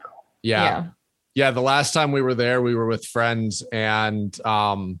to the hotel. Yeah. The last time we were there, we were with friends and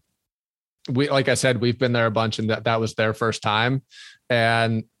we, like I said, we've been there a bunch and that was their first time.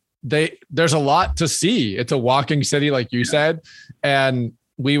 And there's a lot to see. It's a walking city, like you said. And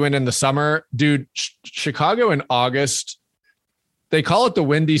we went in the summer, dude. Chicago in August, they call it the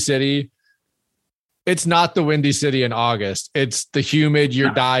Windy City. It's not the Windy City in August. It's the humid,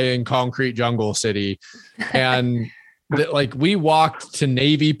 you're dying concrete jungle city. And like we walked to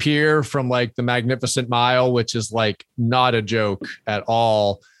Navy Pier from like the Magnificent Mile, which is like not a joke at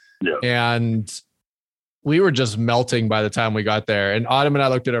all. Yeah. And we were just melting by the time we got there. And Autumn and I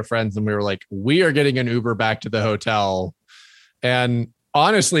looked at our friends and we were like, we are getting an Uber back to the hotel. And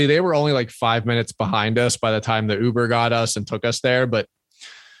honestly, they were only like 5 minutes behind us by the time the Uber got us and took us there. But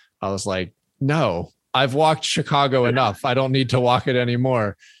I was like, no, I've walked Chicago enough. I don't need to walk it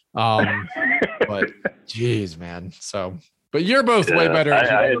anymore. But geez, man. So, but you're both way better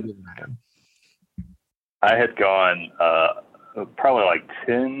than I am. I had gone, probably like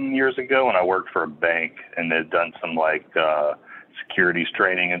 10 years ago when I worked for a bank and they'd done some like securities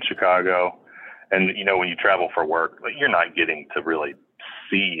training in Chicago. And, you know, when you travel for work, you're not getting to really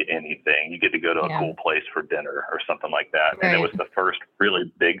see anything. You get to go to a cool place for dinner or something like that. Right. And it was the first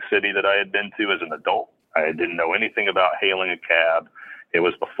really big city that I had been to as an adult. I didn't know anything about hailing a cab. It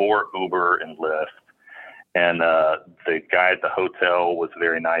was before Uber and Lyft. And the guy at the hotel was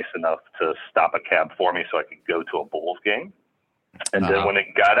very nice enough to stop a cab for me so I could go to a Bulls game. And then when it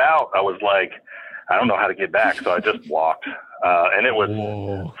got out, I was like, I don't know how to get back. So I just walked. And it was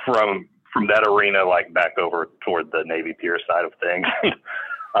from that arena, like back over toward the Navy Pier side of things.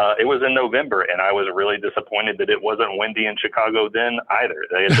 It was in November, and I was really disappointed that it wasn't windy in Chicago then either.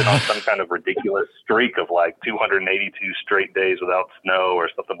 They had been on some kind of ridiculous streak of like 282 straight days without snow or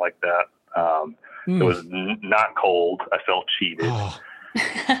something like that. It was not cold. I felt cheated. Oh.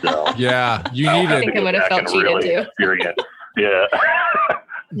 So, yeah, you needed. I think I would have felt cheated too. Yeah.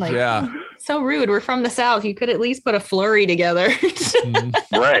 Like, so rude. We're from the South. You could at least put a flurry together.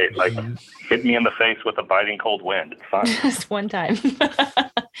 Right. Like, hit me in the face with a biting cold wind. It's fine. Just one time. just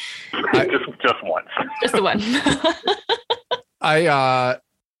once. Just the one.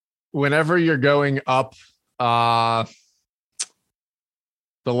 Whenever you're going up,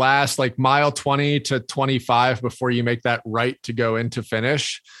 the last like mile 20 to 25 before you make that right to go into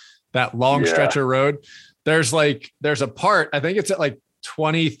finish, that long stretch of road, there's a part, I think it's at like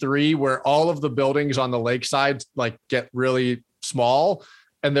 23 where all of the buildings on the lakeside like get really small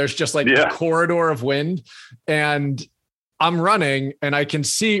and there's just like a corridor of wind, and I'm running and I can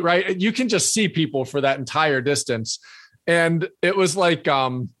see, right, you can just see people for that entire distance. And it was like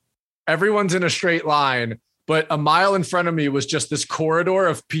everyone's in a straight line, but a mile in front of me was just this corridor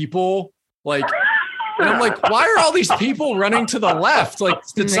of people, like, and I'm like, why are all these people running to the left? Like,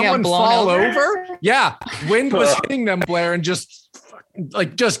 did someone fall over? Yeah. Wind was hitting them, Blair, and just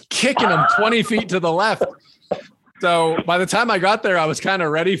kicking them 20 feet to the left. So by the time I got there, I was kind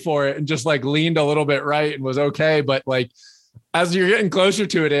of ready for it and just like leaned a little bit right and was okay. But like, as you're getting closer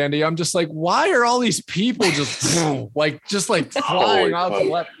to it, Andy, I'm just like, why are all these people just flying out to the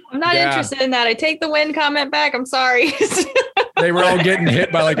left? I'm not interested in that. I take the wind comment back. I'm sorry. They were all getting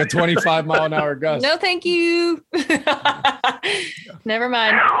hit by like a 25 mile an hour gust. No, thank you. Never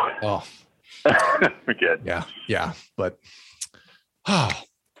mind. Oh, we're good. Yeah. But,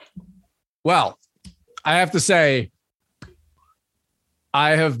 well, I have to say,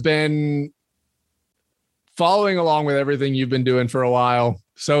 I have been following along with everything you've been doing for a while.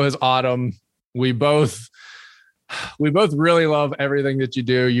 So has Autumn. We both really love everything that you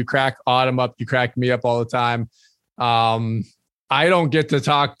do. You crack Autumn up. You crack me up all the time. I don't get to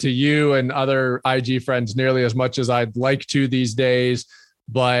talk to you and other IG friends nearly as much as I'd like to these days,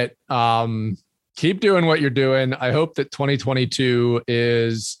 but keep doing what you're doing. I hope that 2022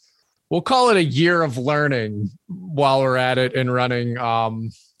 is, we'll call it a year of learning while we're at it and running. I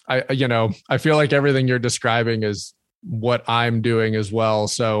feel like everything you're describing is what I'm doing as well.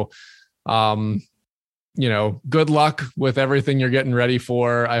 So, good luck with everything you're getting ready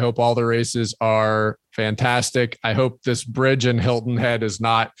for. I hope all the races are fantastic. I hope this bridge in Hilton Head is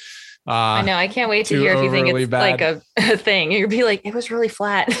not. I know. I can't wait to hear if you think it's bad. Like a thing. You'll be like, it was really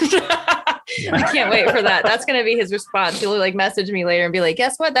flat. I can't wait for that. That's going to be his response. He'll like message me later and be like,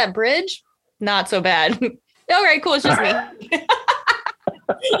 guess what? That bridge, not so bad. All right, cool. It's just me.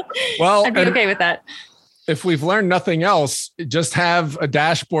 Well, I'd be okay with that. if we've learned nothing else, just have a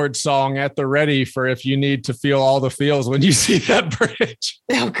dashboard song at the ready for if you need to feel all the feels when you see that bridge.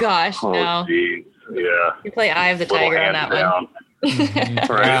 Oh gosh, no. Geez. Yeah. You play Eye of the Tiger on that one.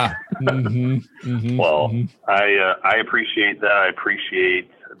 Right. Yeah. Well, I appreciate that. I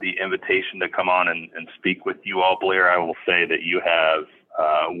appreciate the invitation to come on and speak with you all, Blair. I will say that you have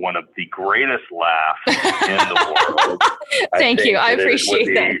one of the greatest laughs in the world. Thank you. I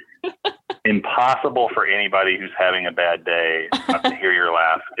appreciate that. Impossible for anybody who's having a bad day not to hear your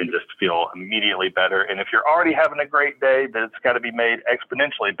laugh and just feel immediately better. And if you're already having a great day, then it's got to be made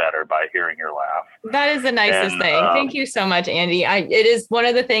exponentially better by hearing your laugh. That is the nicest thing. Thank you so much, Andy. It is one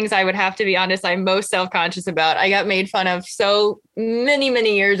of the things I would have to be honest, I'm most self-conscious about. I got made fun of so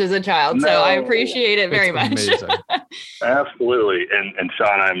many years as a child. So I appreciate it very much. Absolutely. And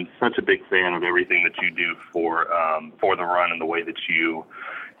Sean, I'm such a big fan of everything that you do for the run and the way that you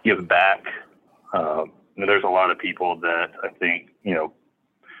give back. There's a lot of people that I think,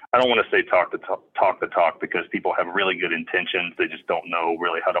 I don't want to say talk the talk because people have really good intentions. They just don't know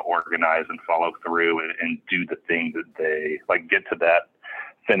really how to organize and follow through and do the things that they get to that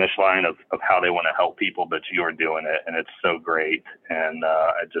finish line of how they want to help people, but you are doing it and it's so great. And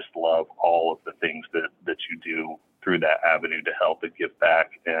I just love all of the things that you do through that avenue to help and give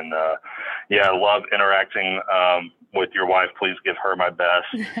back. And I love interacting with your wife. Please give her my best.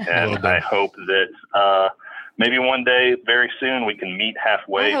 And I hope that maybe one day, very soon, we can meet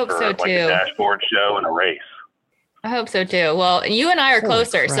halfway for a dashboard show and a race. I hope so too. Well, you and I are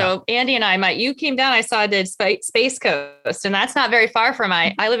closer. So Andy and I you came down, I saw did Space Coast, and that's not very far from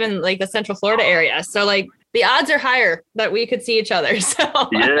I live in the Central Florida area. So the odds are higher that we could see each other. So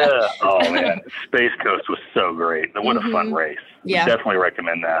yeah. Oh man, Space Coast was so great. What a fun race. Yeah. Definitely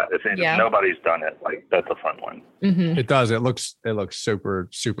recommend that. If nobody's done it, that's a fun one. Mm-hmm. It does. It looks super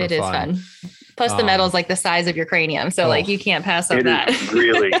fun. It is fun. Plus the medal's the size of your cranium. So you can't pass up that. Is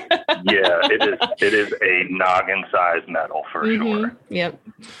really, it is a noggin size medal for sure. Yep.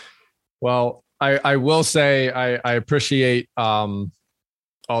 Well, I will say I appreciate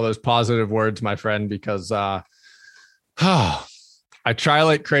all those positive words, my friend, because I try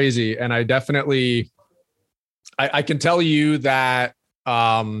like crazy, and I definitely I can tell you that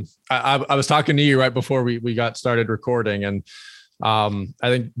I was talking to you right before we got started recording, and I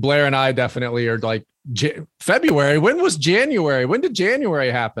think Blair and I definitely are February. When was January? When did January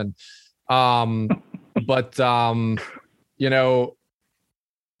happen? But some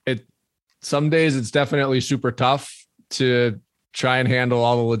days it's definitely super tough to try and handle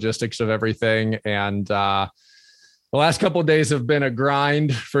all the logistics of everything. And the last couple of days have been a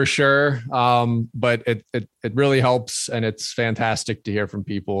grind for sure. But it really helps. And it's fantastic to hear from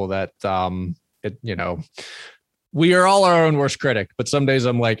people that, we are all our own worst critic, but some days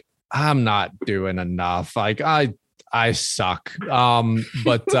I'm like, I'm not doing enough. I suck.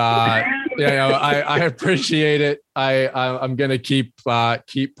 But I appreciate it. I'm going to keep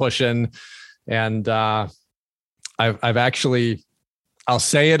pushing. And, I've actually, I'll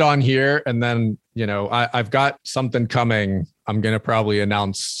say it on here, and then, I've got something coming. I'm going to probably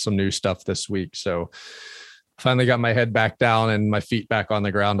announce some new stuff this week. So finally got my head back down and my feet back on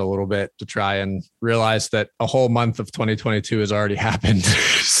the ground a little bit to try and realize that a whole month of 2022 has already happened.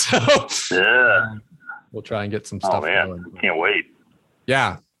 So we'll try and get some stuff going. Can't wait.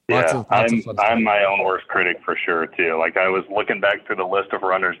 Yeah. I'm my own worst critic for sure too. I was looking back through the list of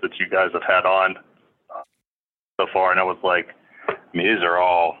runners that you guys have had on so far, and I was like, these are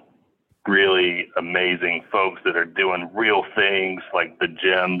all really amazing folks that are doing real things, like the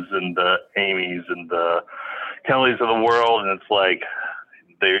Jims and the Amy's and the Kellys of the world. And it's like,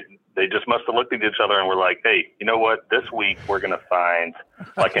 they just must have looked at each other and were like, hey, you know what? This week we're going to find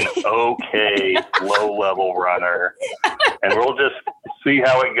an okay low-level runner, and we'll just see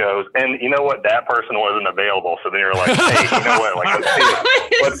how it goes. And you know what? That person wasn't available. So then you're like, hey, you know what?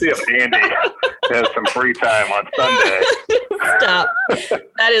 Let's see if Andy has some free time on Sunday. Stop.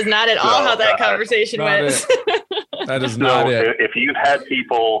 That is not at all how that conversation went. That is not it. If you've had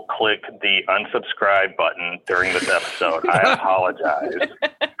people click the unsubscribe button during this episode, I apologize.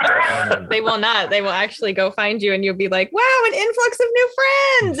 They will not. They will actually go find you, and you'll be like, wow, an influx of new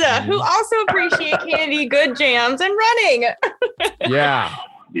friends who also appreciate candy, good jams, and running. Yeah.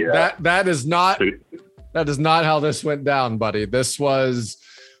 That is not how this went down, buddy. This was,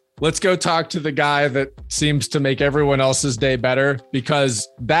 let's go talk to the guy that seems to make everyone else's day better, because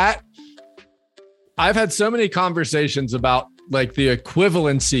I've had so many conversations about the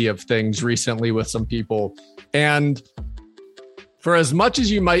equivalency of things recently with some people. And for as much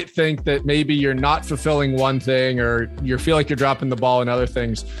as you might think that maybe you're not fulfilling one thing, or you feel like you're dropping the ball in other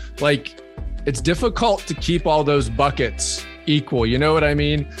things, it's difficult to keep all those buckets equal. You know what I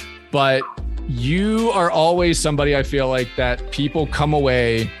mean? But you are always somebody, I feel like, that people come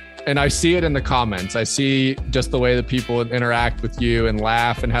away, and I see it in the comments. I see just the way that people interact with you and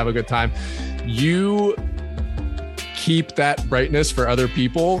laugh and have a good time. You keep that brightness for other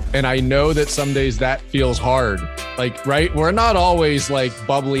people. And I know that some days that feels hard. Like, right? We're not always like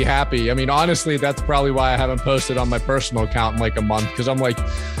bubbly happy. I mean, honestly, that's probably why I haven't posted on my personal account in like a month, because I'm like,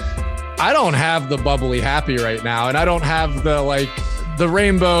 I don't have the bubbly happy right now. And I don't have the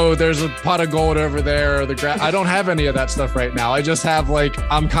rainbow, there's a pot of gold over there, or the grass. I don't have any of that stuff right now. I just have like,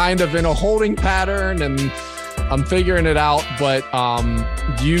 I'm kind of in a holding pattern and I'm figuring it out, but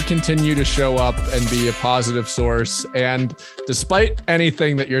you continue to show up and be a positive source. And despite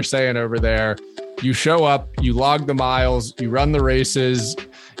anything that you're saying over there, you show up, you log the miles, you run the races,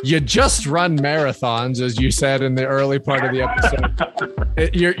 you just run marathons, as you said in the early part of the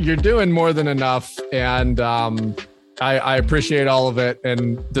episode. You're doing more than enough. And I appreciate all of it.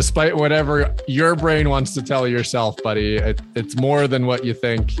 And despite whatever your brain wants to tell yourself, buddy, it's more than what you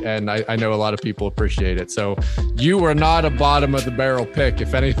think. And I know a lot of people appreciate it. So you were not a bottom of the barrel pick.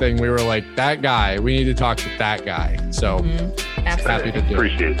 If anything, we were like, that guy, we need to talk to that guy. So happy to do it.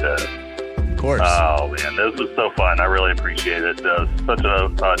 Appreciate that. Of course. Oh man, this was so fun. I really appreciate it. Such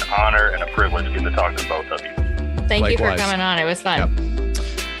an honor and a privilege getting to talk to both of you. Thank Likewise. you for coming on. It was fun. Yep.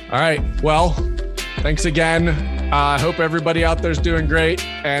 All right. Well, thanks again. I hope everybody out there is doing great.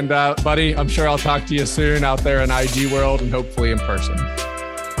 And buddy, I'm sure I'll talk to you soon out there in IG world and hopefully in person.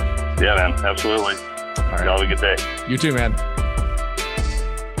 Yeah, man. Absolutely. All right. Y'all have a good day. You too, man.